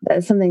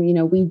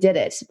something, we did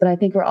it, but I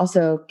think we're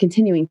also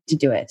continuing to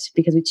do it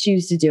because we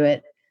choose to do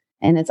it.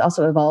 And it's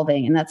also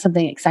evolving. And that's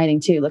something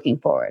exciting too, looking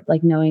forward,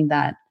 like knowing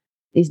that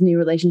these new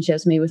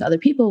relationships maybe with other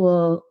people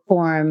will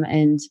form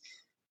and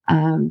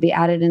be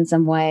added in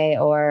some way,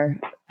 or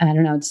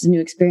just new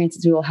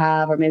experiences we will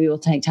have, or maybe we'll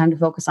take time to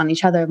focus on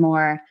each other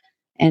more.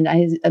 And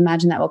I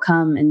imagine that will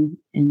come in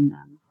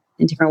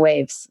different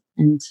waves.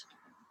 And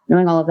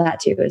knowing all of that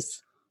too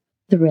is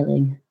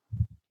thrilling.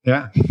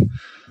 Yeah.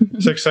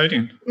 It's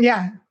exciting.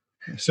 Yeah.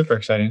 Super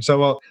exciting.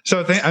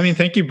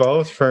 Thank you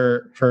both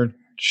for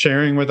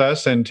sharing with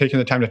us and taking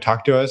the time to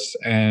talk to us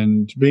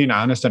and being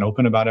honest and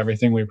open about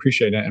everything. We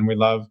appreciate it. And we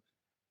love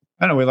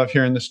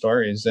hearing the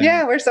stories.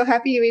 Yeah, we're so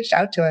happy you reached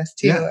out to us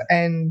too. Yeah.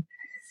 And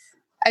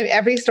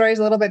every story is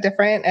a little bit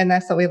different. And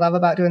that's what we love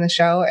about doing the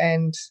show.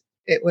 And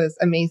it was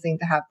amazing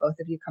to have both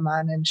of you come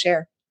on and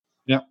share.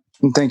 Yeah.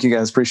 Thank you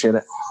guys. Appreciate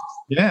it.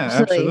 Yeah,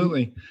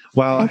 absolutely.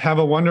 Well, have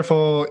a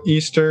wonderful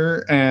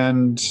Easter,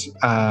 and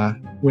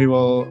we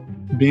will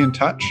be in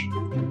touch.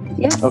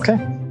 Yes. Okay.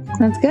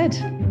 That's good.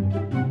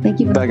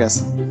 Thank you. Bye,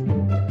 guys.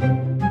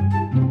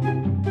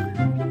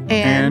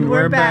 And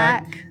we're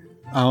back.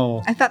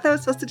 Oh. I thought that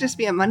was supposed to just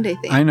be a Monday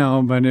thing. I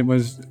know, but it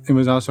was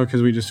also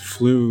because we just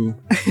flew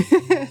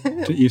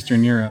to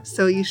Eastern Europe.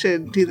 So you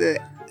should do the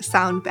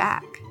sound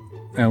back.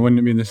 Wouldn't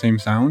it be the same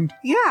sound?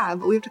 Yeah,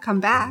 but we have to come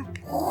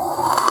back.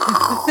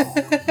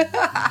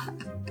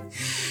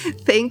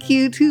 Thank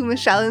you to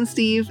Michelle and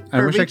Steve.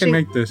 I wish I could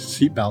make the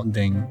seatbelt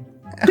ding.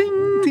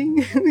 Ding.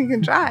 You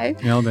can try.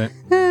 Nailed it.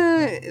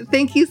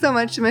 Thank you so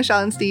much to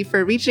Michelle and Steve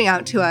for reaching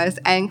out to us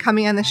and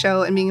coming on the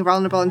show and being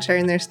vulnerable and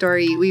sharing their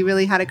story. We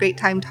really had a great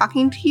time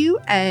talking to you,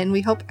 and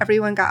we hope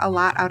everyone got a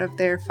lot out of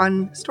their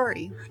fun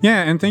story.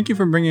 Yeah, and thank you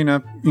for bringing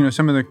up,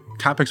 some of the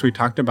topics we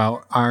talked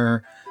about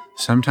are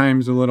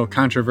sometimes a little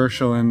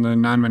controversial in the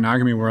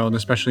non-monogamy world,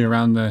 especially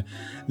around the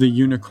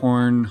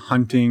unicorn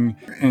hunting.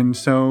 And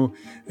so,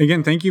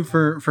 again, thank you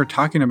for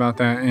talking about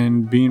that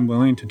and being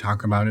willing to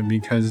talk about it,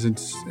 because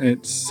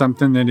it's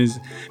something that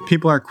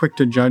people are quick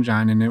to judge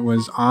on, and it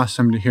was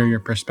awesome to hear your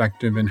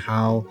perspective and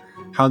how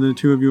the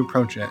two of you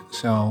approach it.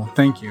 So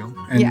thank you.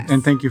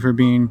 And thank you for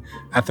being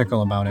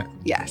ethical about it.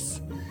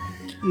 Yes.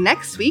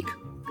 Next week,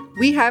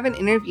 we have an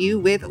interview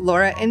with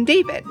Laura and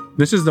David.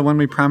 This is the one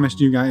we promised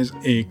you guys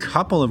a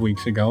couple of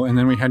weeks ago, and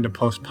then we had to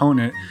postpone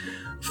it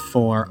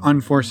for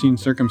unforeseen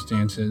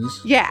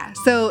circumstances. Yeah,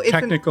 so it's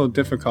technical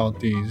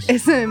difficulties.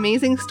 It's an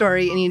amazing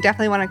story, and you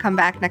definitely want to come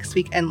back next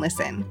week and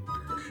listen.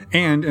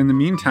 And in the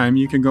meantime,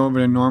 you can go over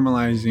to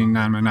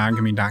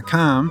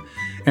normalizingnonmonogamy.com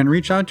and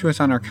reach out to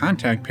us on our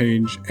contact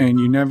page, and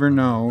you never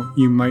know,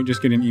 you might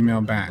just get an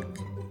email back.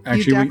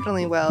 Actually, you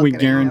definitely will. We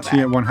guarantee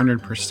it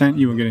 100%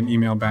 you will get an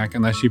email back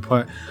unless you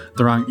put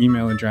the wrong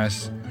email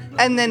address.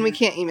 And then we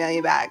can't email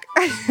you back.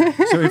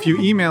 So if you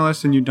email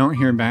us and you don't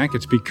hear back,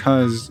 it's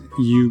because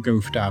you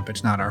goofed up.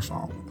 It's not our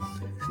fault.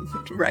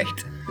 Right.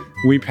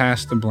 We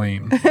pass the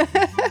blame.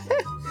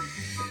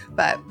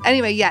 But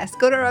anyway, yes,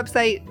 go to our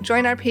website,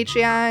 join our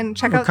Patreon,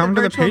 check out come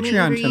the to the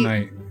Patreon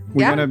tonight.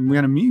 We got a meet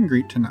and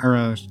greet tonight, or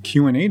a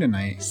Q&A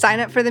tonight. Sign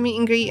up for the meet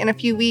and greet in a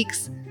few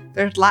weeks.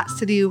 There's lots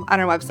to do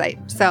on our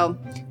website. So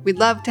we'd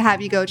love to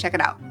have you go check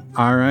it out.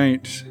 All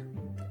right.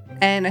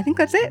 And I think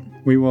that's it.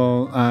 We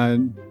will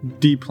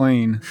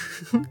deplane.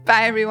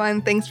 Bye,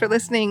 everyone. Thanks for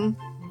listening.